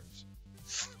those cars.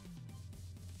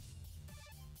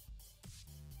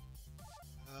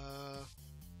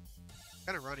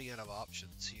 Kind of running out of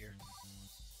options here.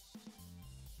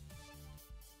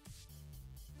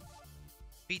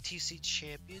 BTC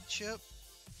Championship.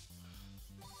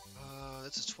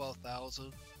 This is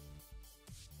 12,000.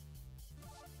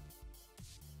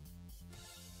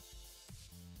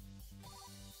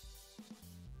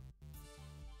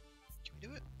 Can we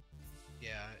do it? Yeah,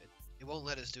 it won't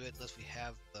let us do it unless we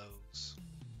have those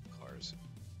cars.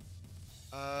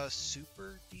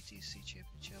 Super DTC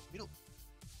Championship. We don't.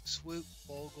 Swoop,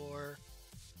 Bulgor.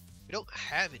 We don't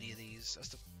have any of these. That's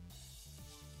the.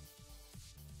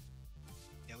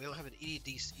 Yeah, we don't have an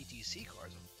ETC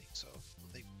cars. I don't think so. I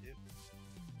don't think we do.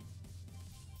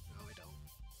 No, we don't.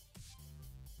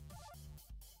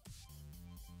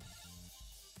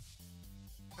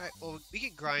 All right. Well, we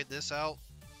can grind this out.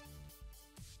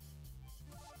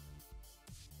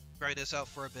 Grind this out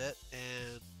for a bit,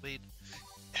 and I mean,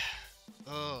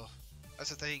 oh, that's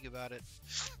the thing about it.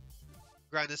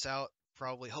 Grind this out,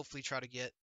 probably, hopefully try to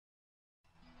get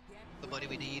the money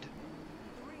we need.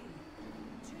 3,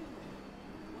 2,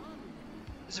 1.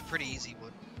 This is a pretty easy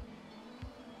one.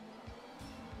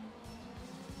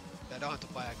 I don't have to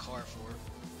buy a car for.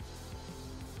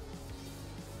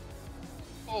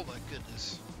 Oh my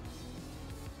goodness.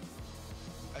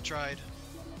 I tried.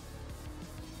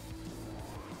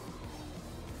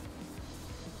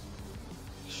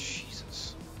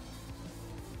 Jesus.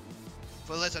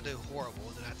 But unless I do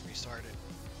horrible, then I have to restart it.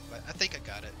 But I think I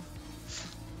got it.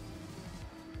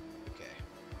 Okay.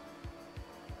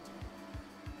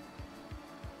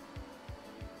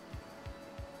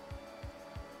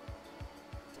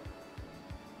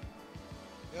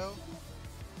 Go.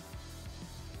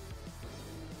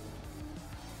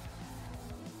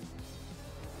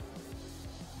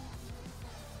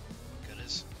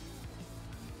 Goodness.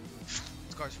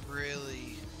 This car's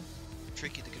really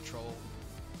tricky to control.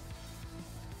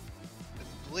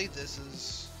 I believe this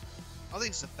is... I don't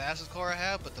think it's the fastest car I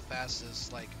have, but the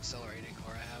fastest, like, accelerating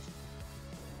car I have.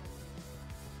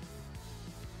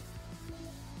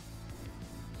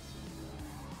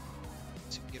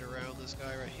 To get around this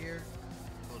guy right here.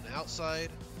 On the outside.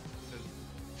 Boom.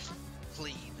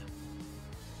 Clean.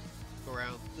 Go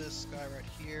around this guy right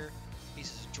here.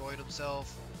 He's enjoying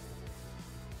himself.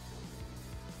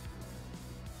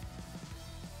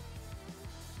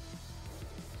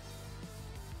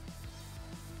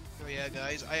 Oh yeah,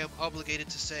 guys, I am obligated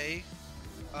to say,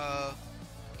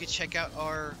 you can check out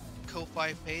our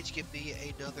Ko-Fi page, give me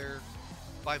another,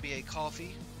 buy me a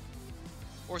coffee,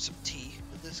 or some tea,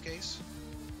 in this case.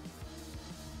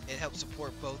 It helps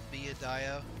support both me and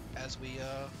Daya as we,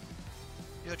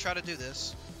 try to do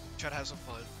this, try to have some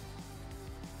fun.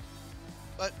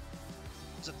 But,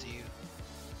 it's up to you.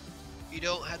 You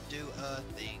don't have to do a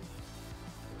thing.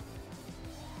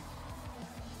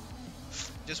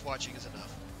 Just watching is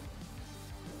enough.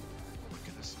 Oh my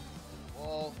goodness.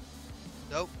 Wall.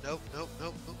 Nope, nope, nope,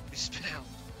 nope, nope. We spin out.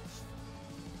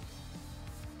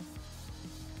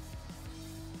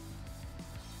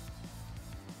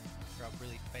 Drop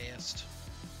really fast.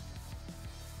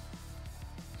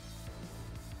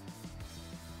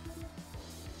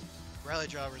 Rally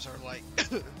drivers are like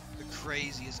the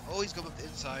craziest. Always go up the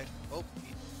inside. Oh,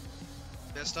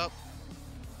 messed up.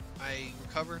 I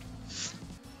recovered.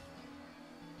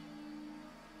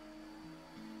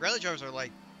 Rally drivers are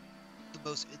like the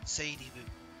most insane even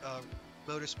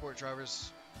motorsport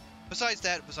drivers. Besides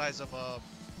that, besides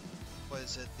what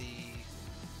is it, the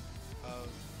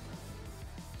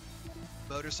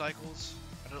motorcycles?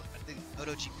 I think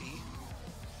MotoGP.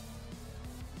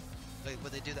 Like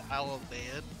when they do the Isle of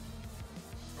Man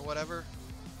or whatever,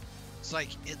 it's like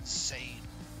insane.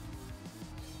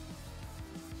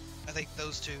 I think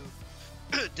those two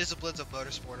disciplines of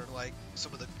motorsport are like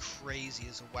some of the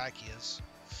craziest and wackiest.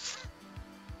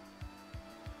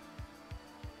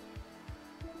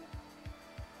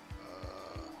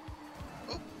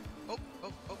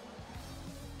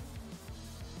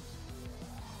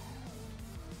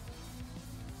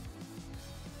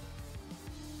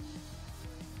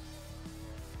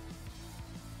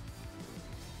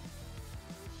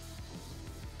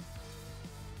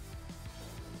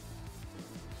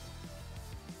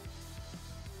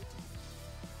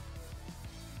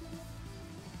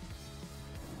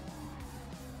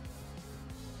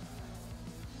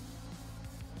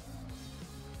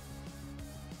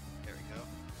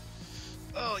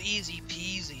 easy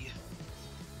peasy.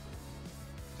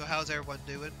 So how's everyone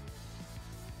doing?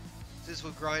 Since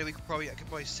we're grinding, I could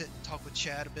probably sit and talk with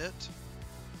Chad a bit.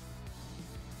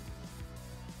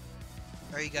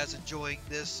 Are you guys enjoying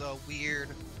this weird?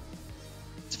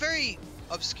 It's a very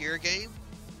obscure game.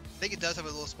 I think it does have a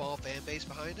little small fan base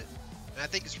behind it, and I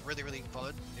think it's really, really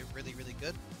fun and really, really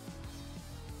good.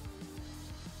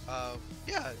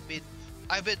 Yeah, I mean,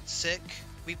 I've been sick.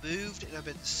 We moved, and I've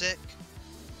been sick.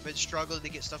 I've been struggling to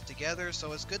get stuff together,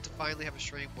 so it's good to finally have a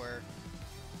stream where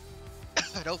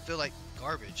I don't feel like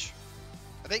garbage.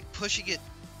 I think pushing it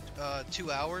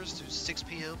 2 hours to 6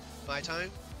 p.m. my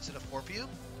time instead of 4 p.m.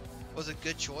 was a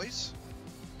good choice.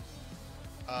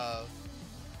 But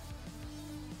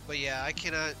yeah, I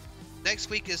cannot. Next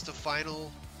week is the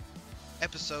final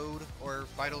episode or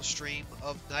final stream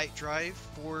of Night Drive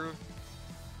for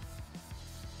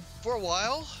a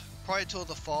while, probably until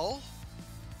the fall.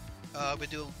 I've been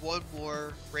doing one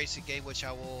more racing game, which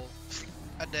I will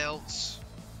announce,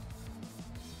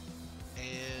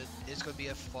 and it's going to be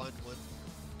a fun one.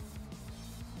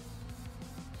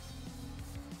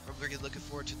 I'm really looking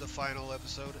forward to the final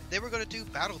episode. Then we're going to do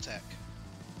BattleTech.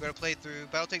 We're going to play through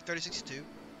BattleTech 3062,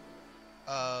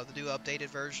 the new updated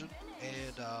version,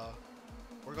 and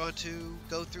we're going to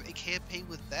go through a campaign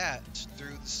with that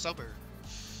through the summer.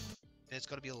 And it's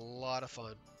going to be a lot of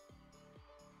fun.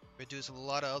 We're doing a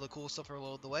lot of other cool stuff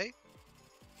along the way.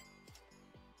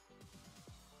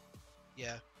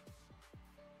 Yeah.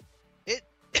 It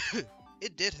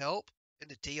it did help,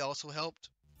 and the T also helped.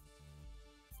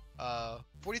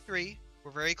 43,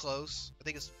 we're very close. I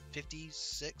think it's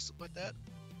 56, something like that.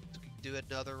 So we can do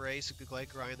another race, we could go ahead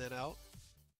and grind that out.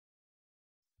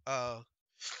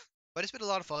 But it's been a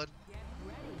lot of fun.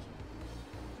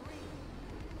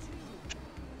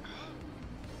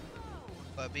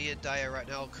 But me and Daya right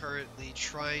now are currently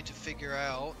trying to figure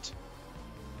out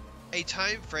a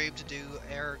time frame to do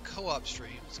our co-op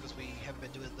streams, because we haven't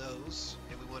been doing those,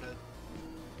 and we want to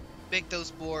make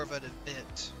those more of an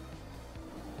event,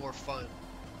 more fun.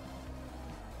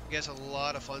 We got a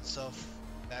lot of fun stuff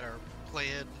that are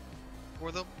planned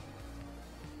for them,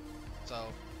 so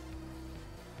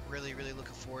really, really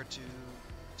looking forward to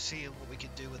seeing what we can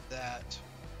do with that.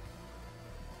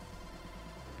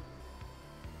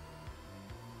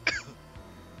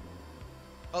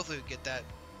 Hopefully we get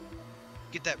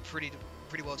that pretty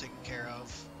well taken care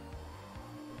of.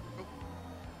 Oh.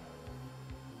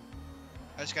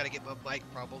 I just gotta get my mic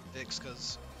problem fixed,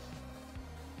 because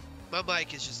my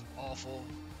mic is just awful.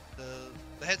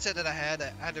 The headset that I had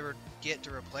to get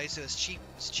to replace it. It's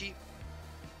cheap,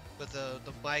 but the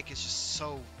mic is just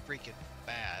so freaking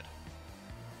bad.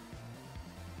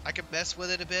 I can mess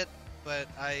with it a bit, but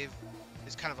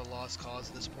it's kind of a lost cause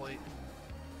at this point.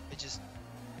 It just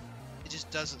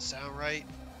doesn't sound right,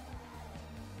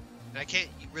 and I can't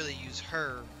really use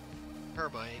her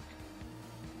mic,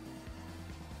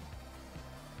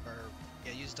 or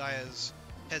yeah, use Daya's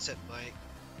headset mic.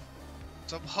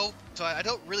 So I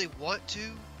don't really want to,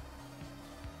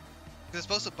 because I'm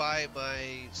supposed to buy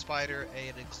my Spider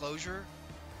an enclosure,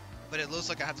 but it looks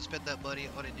like I have to spend that money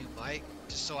on a new mic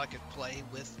just so I can play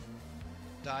with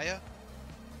Daya.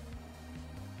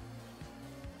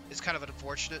 It's kind of an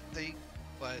unfortunate thing,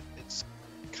 but it's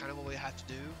kind of what we have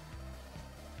to do.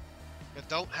 I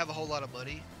don't have a whole lot of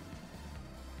money.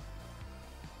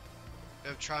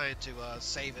 I'm trying to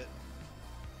save it,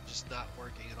 just not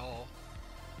working at all.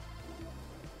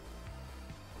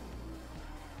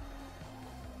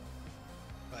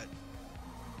 But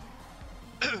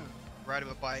riding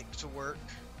my bike to work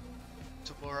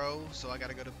tomorrow, so I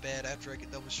gotta go to bed after I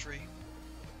get done with stream.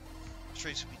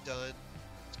 Stream's gonna be done.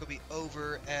 It's gonna be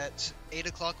over at 8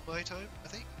 o'clock my time, I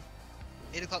think.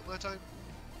 8 o'clock my time.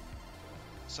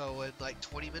 So in like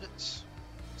 20 minutes.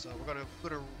 So we're gonna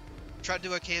try to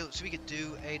do a camp so we can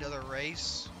do another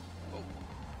race. Oh,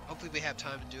 hopefully we have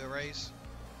time to do a race.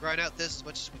 Grind out this as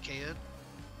much as we can.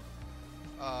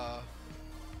 I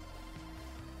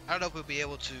don't know if we'll be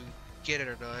able to get it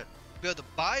or not. We'll be able to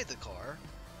buy the car.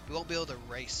 We won't be able to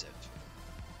race it.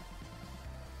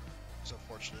 So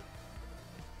fortunate.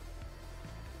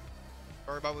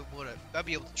 Or I'll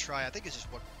be able to try. I think it's just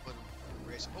one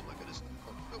race. Oh my goodness.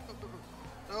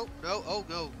 No. Oh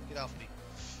no. Get off me.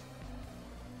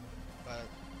 But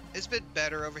it's been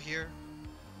better over here.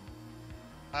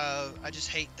 I just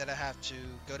hate that I have to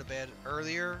go to bed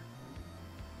earlier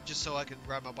just so I can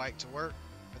ride my bike to work.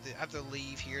 I have to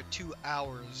leave here 2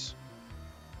 hours.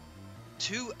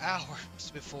 2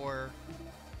 hours before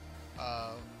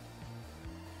I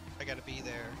gotta be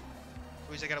there.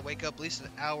 Which means I gotta wake up at least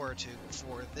an hour or two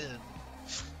before then.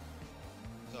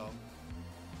 So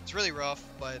it's really rough,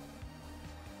 but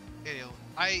You know,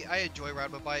 I enjoy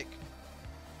riding my bike.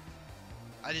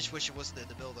 I just wish it wasn't in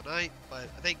the middle of the night, but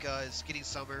I think it's getting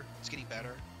summer. It's getting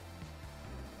better.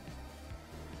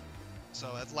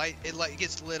 So at light, it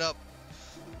gets lit up.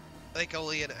 I think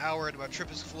only an hour into my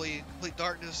trip is fully in complete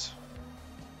darkness.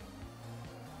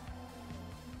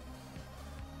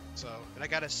 So, and I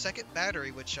got a second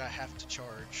battery which I have to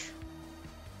charge.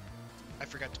 I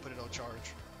forgot to put it on charge.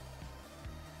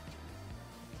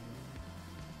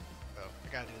 Oh,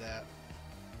 I gotta do that.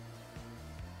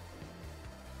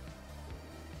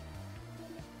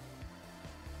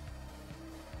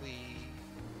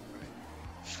 Right.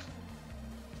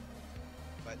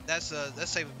 But that's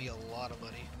saving me a lot of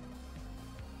money.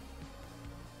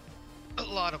 A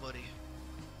lot of money.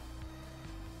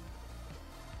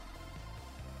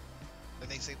 I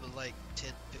think saving like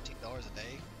 $10, $15 a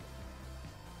day.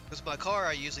 Because my car,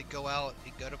 I usually go out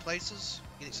and go to places,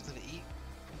 get something to eat,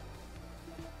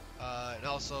 and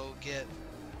also get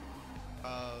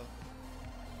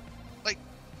like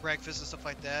breakfast and stuff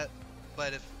like that.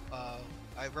 But if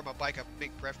I ride my bike, I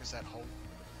make breakfast at home.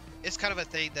 It's kind of a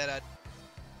thing that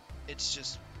it's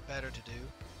just better to do.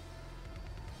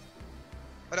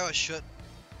 I know I shouldn't,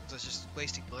 because it's just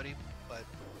wasting money, but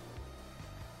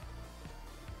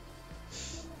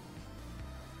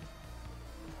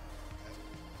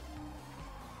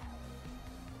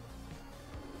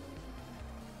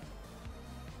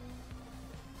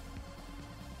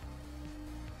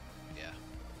yeah,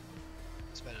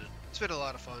 it's been a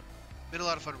lot of fun. Been a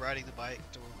lot of fun riding the bike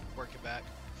to work and back.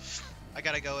 I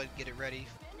gotta go and get it ready.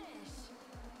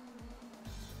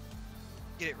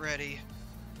 Get it ready.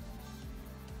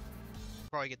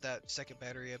 Probably get that second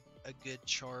battery a good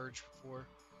charge before,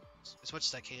 as much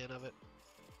as I can of it.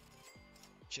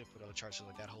 Should have put it on charge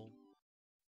until I got home.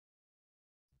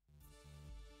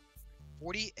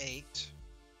 48.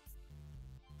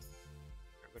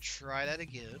 We're gonna try that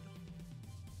again.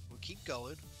 We'll keep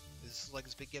going. This is like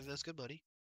it's been giving us good money.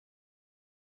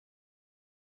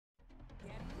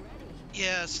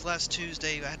 Yes, last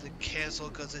Tuesday I had to cancel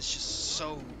because it's just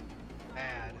so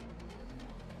bad.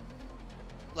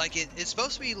 Like it's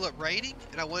supposed to be raining,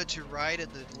 and I wanted to ride in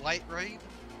the light rain,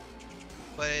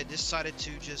 but it decided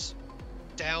to just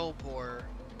downpour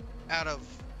out of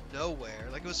nowhere.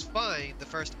 Like it was fine the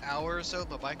first hour or so of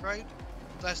my bike ride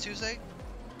last Tuesday,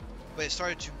 but it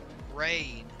started to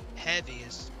rain heavy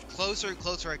as closer and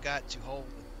closer I got to home.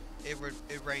 It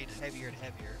rained heavier and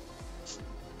heavier.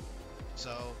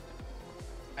 So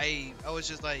I was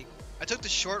just like, I took the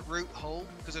short route home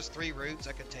because there's 3 routes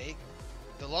I could take.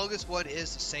 The longest one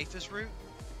is the safest route,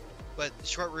 but the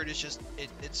short route is just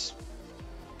it's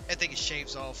I think it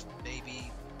shaves off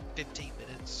maybe 15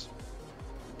 minutes.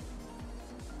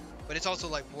 But it's also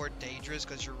like more dangerous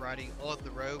because you're riding on the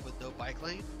road with no bike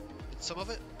lane in some of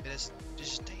it, and it's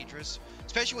just dangerous,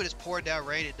 especially when it's pouring down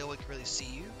rain and no one can really see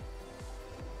you.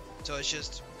 So it's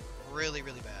just really,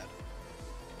 really bad.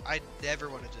 I never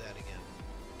want to do that again.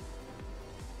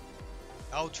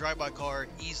 I'll drive my car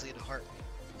easily in a heartbeat.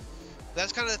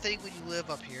 That's kind of the thing when you live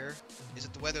up here, is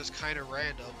that the weather's kind of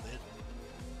random and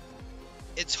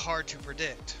it's hard to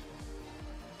predict.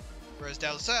 Whereas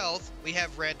down south, we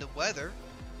have random weather,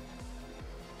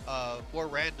 more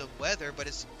random weather,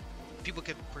 but people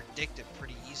can predict it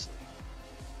pretty easily.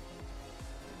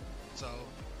 So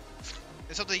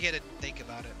it's something you gotta think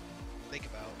about.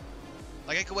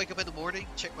 Like I can wake up in the morning,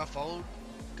 check my phone,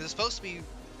 because it's supposed to be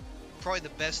probably the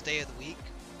best day of the week.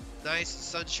 Nice and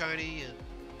sunshiny, and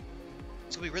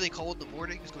it's gonna be really cold in the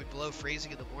morning. It's gonna be below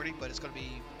freezing in the morning, but it's gonna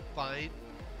be fine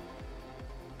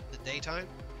in the daytime.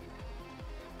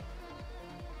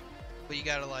 But you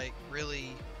gotta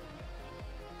really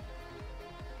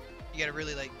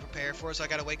like prepare for it. So I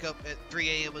gotta wake up at 3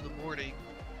 a.m. in the morning,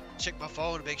 check my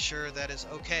phone to make sure that it's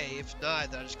okay. If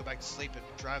not, then I just go back to sleep and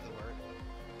drive to work.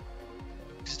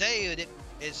 Today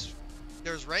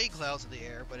there's rain clouds in the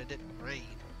air, but it didn't rain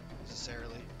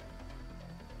necessarily.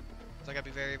 So I gotta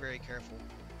be very, very careful.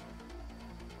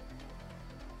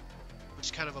 Which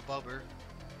is kind of a bummer.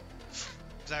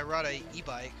 Because I ride a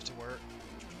e-bike to work.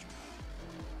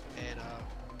 And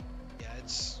yeah,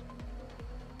 it's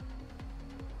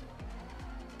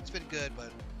been good,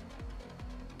 but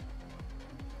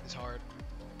it's hard.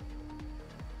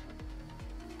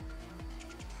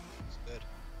 It's good.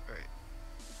 Alright.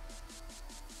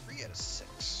 3 out of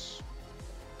 6.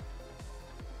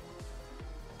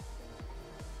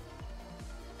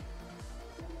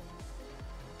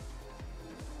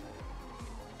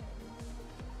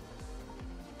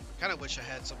 Kind of wish I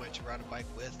had somebody to ride a bike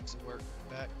with to work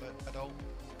back, but I don't.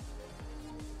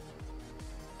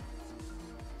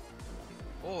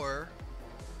 Or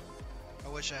I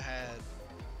wish I had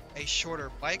a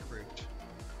shorter bike route.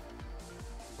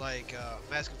 Like,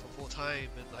 I'm asking for full time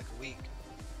in like a week.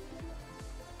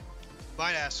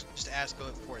 Might ask, just ask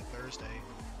going for it Thursday.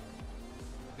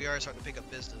 We are starting to pick up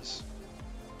business.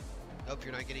 Hope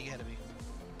you're not getting ahead of me.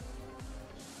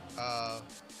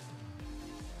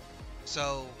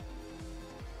 So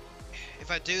if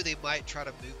I do, they might try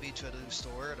to move me to a new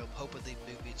store, and I'm hoping they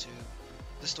move me to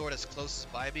the store that's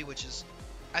closest by me, which is,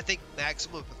 I think,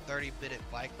 maximum of a 30-minute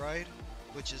bike ride,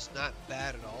 which is not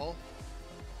bad at all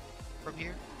from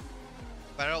here.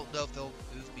 But I don't know if they'll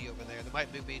move me over there. They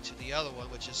might move me to the other one,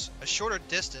 which is a shorter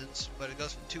distance, but it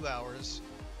goes from 2 hours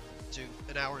to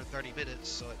an hour and 30 minutes,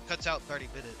 so it cuts out 30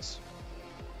 minutes.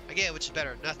 Again, which is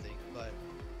better than nothing, but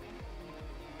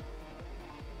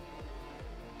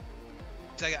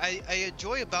I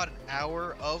enjoy about an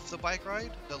hour of the bike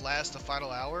ride, the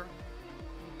final hour,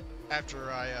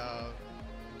 after I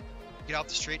get off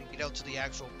the street and get out to the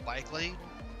actual bike lane,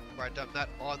 where I'm not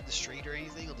on the street or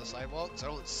anything on the sidewalk, so I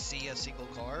don't see a single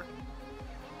car.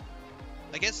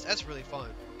 I guess that's really fun.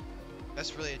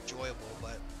 That's really enjoyable,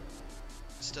 but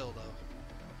still though.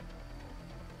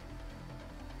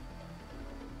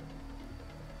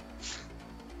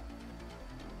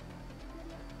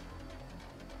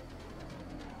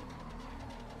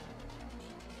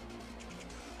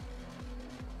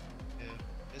 Yeah,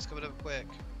 it's coming up quick.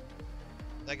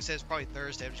 Like I said, it's probably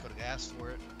Thursday. I'm just going to ask for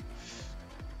it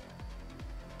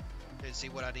and see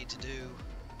what I need to do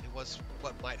and what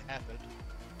might happen.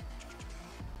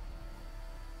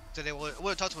 So I want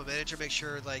to talk to my manager, make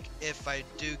sure like if I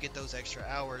do get those extra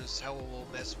hours, how it will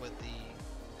mess with the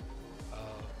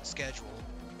schedule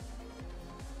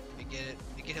and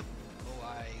get him. Oh,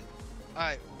 all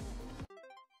right.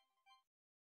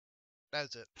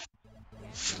 That's it.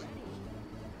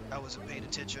 I wasn't paying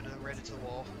attention. I ran into the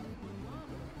wall.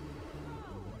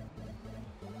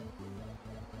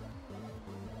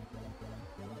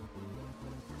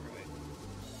 Right.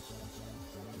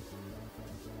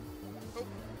 Oh.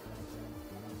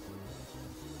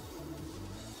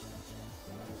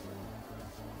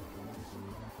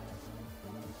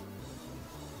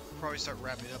 Probably start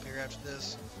wrapping up here after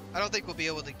this. I don't think we'll be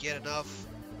able to get enough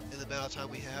in the amount of time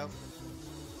we have.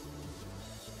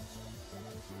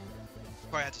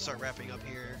 Probably have to start wrapping up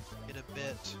here in a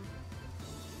bit.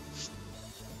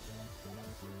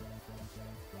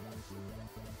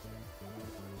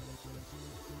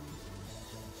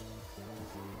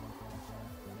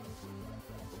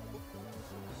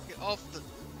 Get off the...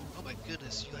 Oh my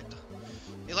goodness, you like to...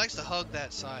 It likes to hug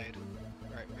that side.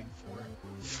 Alright, ring 4.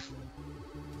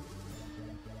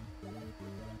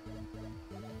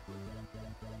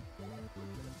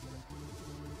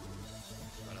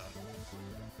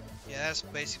 Yeah, that's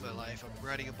basically my life. I'm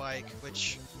riding a bike,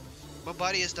 which my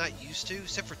body is not used to,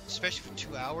 especially for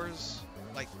 2 hours,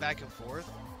 like back and forth.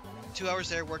 2 hours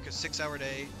there, work a 6-hour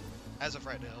day, as of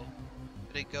right now,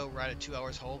 and then go ride it 2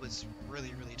 hours home. It's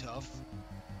really, really tough.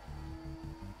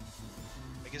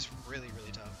 Like, it's really,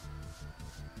 really tough.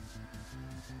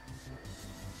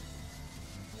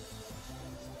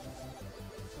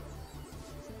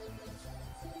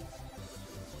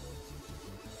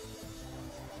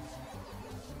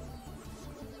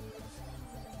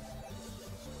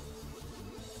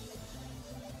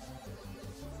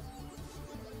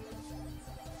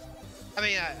 I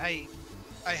mean,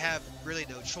 I have really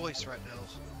no choice right now.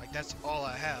 Like, that's all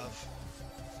I have.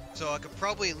 So I could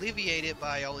probably alleviate it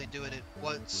by only doing it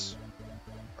once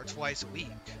or twice a week.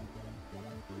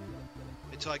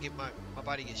 Until I get my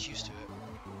body gets used to it.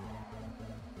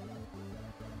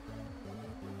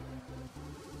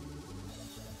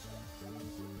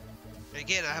 And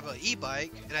again, I have an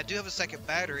e-bike, and I do have a second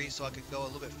battery, so I can go a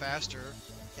little bit faster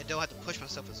and don't have to push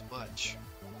myself as much.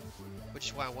 Which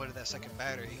is why I wanted that second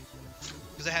battery.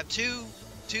 Because I have two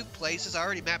places. I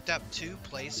already mapped out 2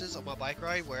 places on my bike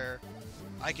ride where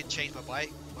I can change my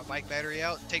bike battery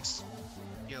out. It takes,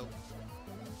 you know,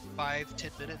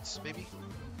 5-10 minutes maybe.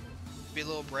 Be a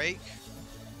little break.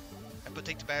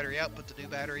 Take the battery out, put the new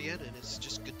battery in, and it's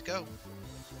just good to go.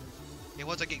 And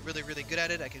once I get really, really good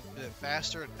at it, I can do it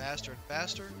faster and faster and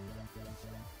faster.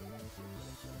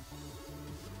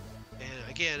 And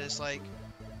again, it's like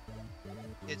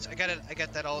I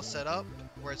got that all set up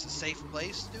where it's a safe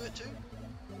place to do it too,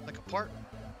 like a park.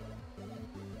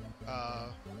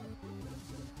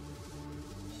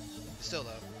 Still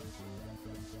though,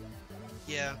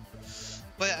 yeah.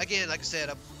 But again, like I said,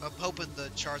 I'm hoping to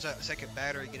charge that second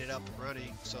battery, get it up and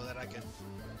running, so that I can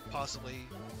possibly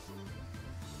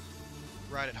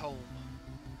ride it home.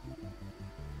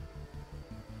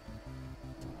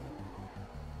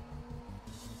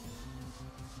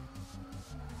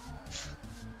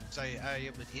 'Cause I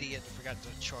am an idiot and forgot to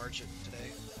charge it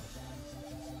today.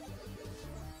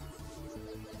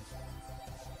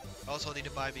 I also need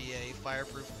to buy me a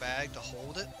fireproof bag to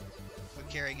hold it when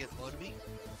carrying it on me.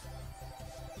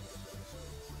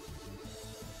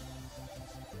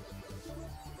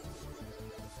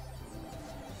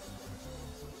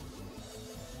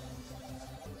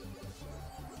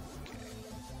 Okay.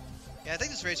 Yeah, I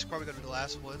think this race is probably going to be the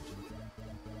last one.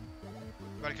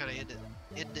 We're going to kind of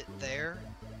end it there.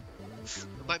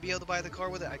 I might be able to buy the car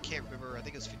with it. I can't remember. I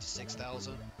think it's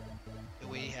 56,000.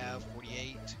 And we have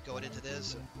 48 going into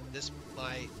this. This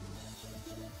might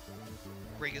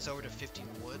bring us over to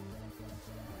 51.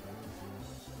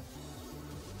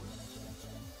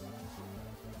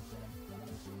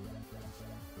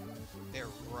 They're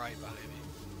right behind me.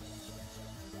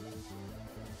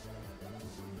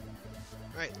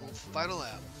 Alright, final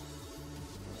lap.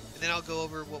 And then I'll go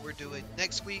over what we're doing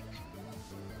next week.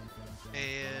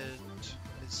 And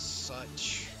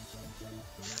such.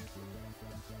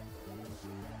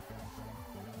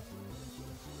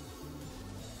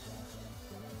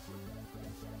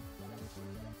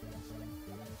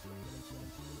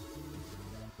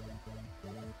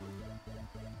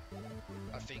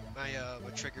 I think my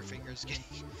trigger finger is getting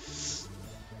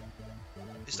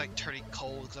it's like turning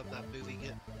cold because I'm not moving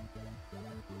it.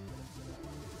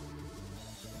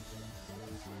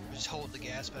 I'm just holding the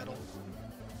gas pedal,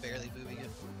 barely moving it.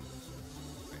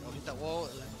 Alright, I'll hit that wall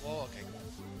and then the wall. Okay.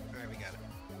 Alright, we got it.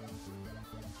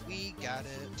 We got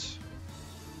it.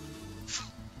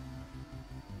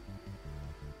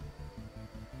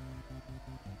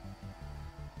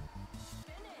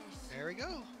 There we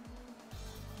go.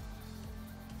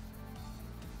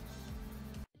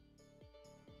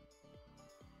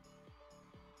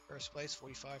 First place,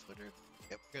 4,500.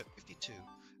 Yep, we're good. 52.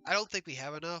 I don't think we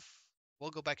have enough. We'll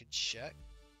go back and check.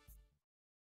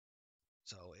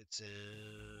 So it's in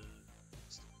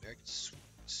it's the American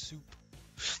soup.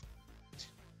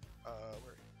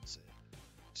 Where is it?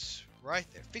 It's right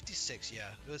there. 56. Yeah,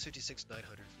 it was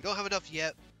 56,900. We don't have enough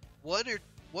yet. One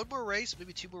more race,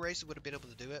 maybe two more races would have been able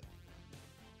to do it.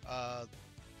 I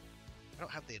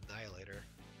don't have the Annihilator.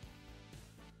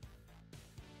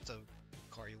 It's a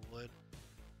car you would.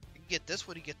 You can get this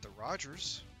one, you get the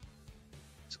Rogers.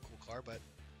 It's a cool car, but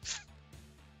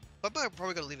I'm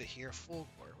probably gonna leave it here full.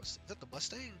 Or is that the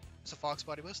Mustang? It's a Fox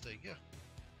body Mustang, yeah.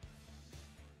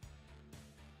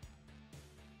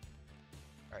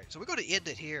 Alright, so we're gonna end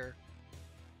it here.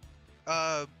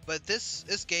 But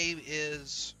this game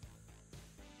is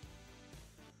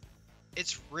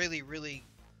it's really, really,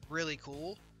 really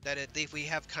cool that if we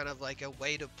have kind of like a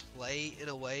way to play in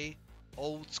a way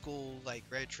old school like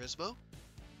Gran Turismo.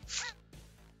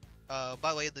 By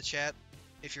the way, in the chat,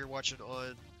 if you're watching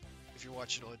on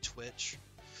Twitch,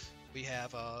 we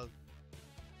have all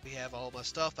my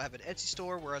stuff. I have an Etsy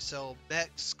store where I sell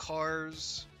mechs,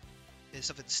 cars, and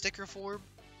stuff in sticker form.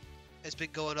 It's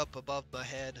been going up above my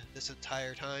head this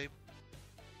entire time.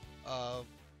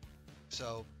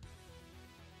 So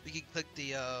you can click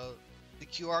the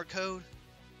QR code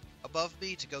above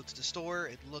me to go to the store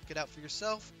and look it out for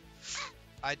yourself.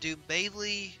 I do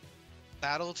mainly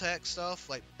BattleTech stuff,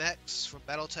 like mechs from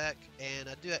BattleTech, and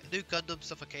I do Gundam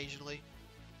stuff occasionally,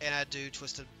 and I do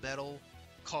Twisted Metal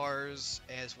cars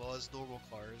as well as normal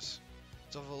cars.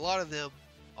 So I have a lot of them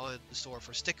on the store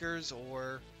for stickers,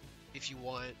 or if you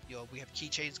want, we have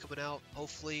keychains coming out.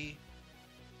 Hopefully,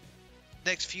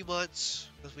 next few months,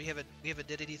 because we haven't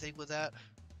did anything with that.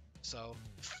 So,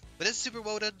 but it's Super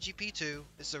Woden GP2.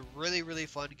 It's a really, really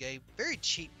fun game. Very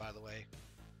cheap, by the way.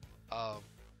 I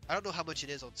don't know how much it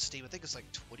is on Steam. I think it's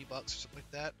like 20 bucks or something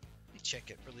like that. Let me check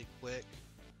it really quick.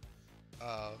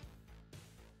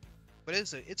 But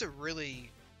it's a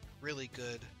really, really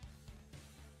good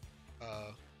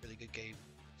game.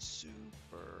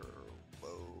 Super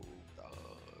Woden.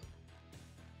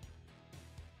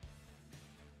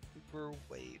 Super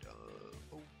Woden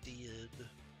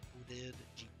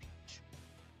GP2.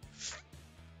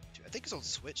 I think it's on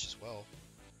Switch as well.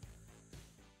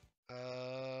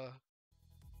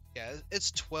 Yeah,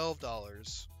 it's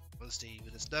 $12 on Steam,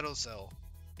 and it's not on sale.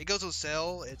 It goes on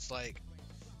sale. It's like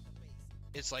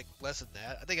less than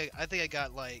that. I think I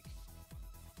got like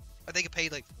I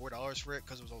paid like $4 for it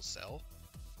because it was on sale.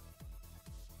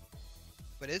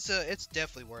 But it's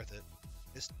definitely worth it.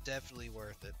 It's definitely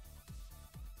worth it.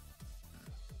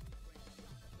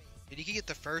 And you can get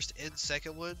the first and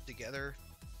second one together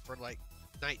for like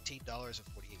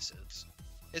 $19.48.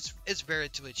 It's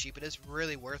relatively cheap, and it's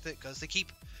really worth it because they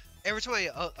keep every time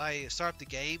I start up the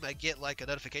game, I get like a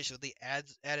notification that they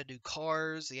added new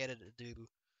cars, they added a new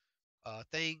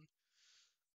thing.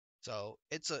 So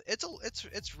it's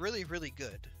really really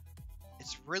good.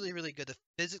 It's really really good. The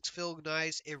physics feel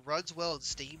nice. It runs well in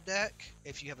Steam Deck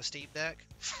if you have a Steam Deck.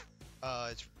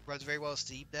 It runs very well in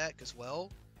Steam Deck as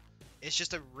well. It's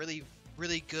just a really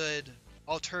really good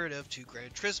alternative to Gran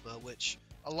Turismo, which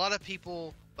a lot of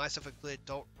people, myself included,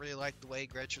 don't really like the way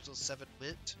Gran Turismo 7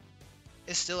 went.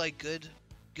 It's still a good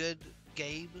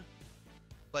game,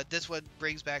 but this one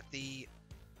brings back the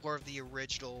more of the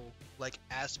original like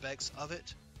aspects of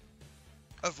it,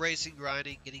 of racing,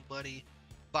 grinding, getting money,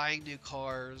 buying new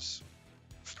cars,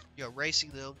 racing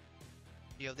them.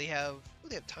 They have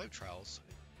time trials.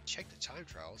 Check the time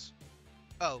trials.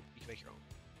 Oh, you can make your own.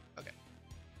 Okay,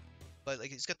 but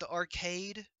like it's got the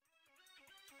arcade.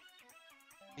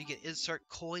 You can insert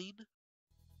coin,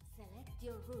 Select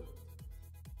your route.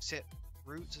 set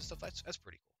routes and stuff. That's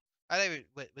pretty cool. I never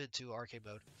went into arcade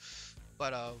mode,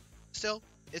 but still,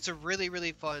 it's a really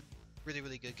really fun, really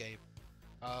really good game.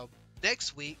 Um,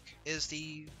 Next week is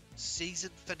the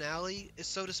season finale,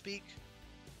 so to speak,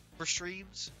 for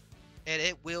streams, and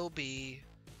it will be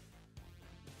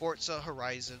Forza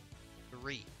Horizon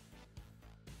 3.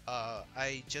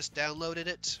 I just downloaded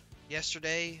it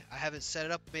yesterday. I haven't set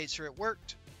it up, made sure it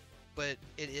worked, but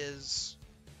it is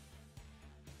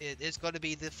going to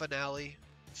be the finale.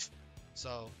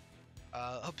 So,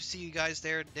 hope to see you guys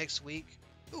there next week.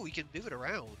 Ooh, we can move it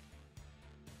around.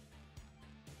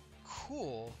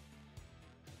 Cool.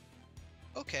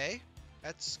 Okay,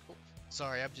 that's cool.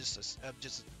 Sorry, I'm just a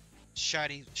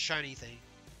shiny thing.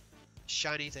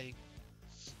 Shiny thing.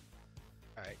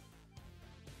 All right.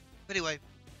 But anyway,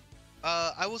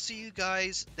 I will see you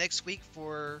guys next week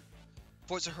for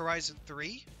Forza Horizon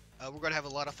 3. We're gonna have a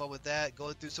lot of fun with that.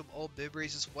 Going through some old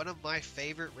memories. It's one of my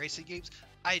favorite racing games.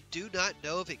 I do not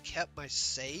know if it kept my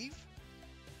save.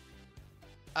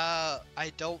 I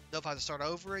don't know if I have to start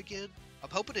over again. I'm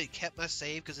hoping it kept my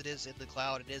save because it is in the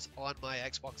cloud. It is on my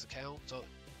Xbox account, so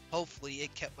hopefully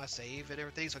it kept my save and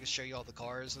everything, so I can show you all the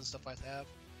cars and stuff I have.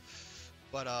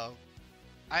 But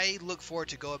I look forward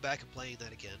to going back and playing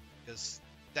that again because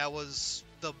that was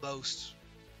the most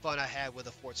fun I had with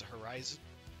a Forza Horizon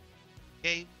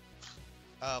game.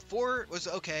 4 was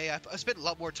okay. I spent a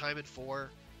lot more time in 4,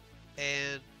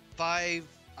 and 5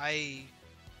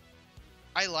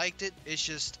 I liked it. It's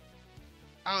just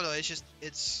I don't know.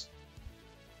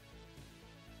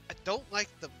 I don't like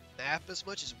the map as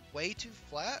much. It's way too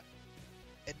flat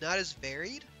and not as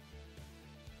varied.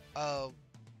 Um,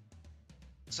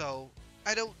 so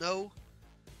I don't know.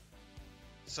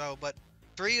 So, but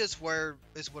 3 is one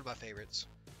of my favorites.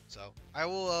 So I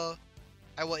will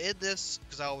end this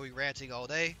because I will be ranting all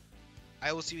day.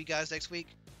 I will see you guys next week.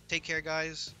 Take care,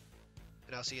 guys,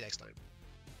 and I'll see you next time.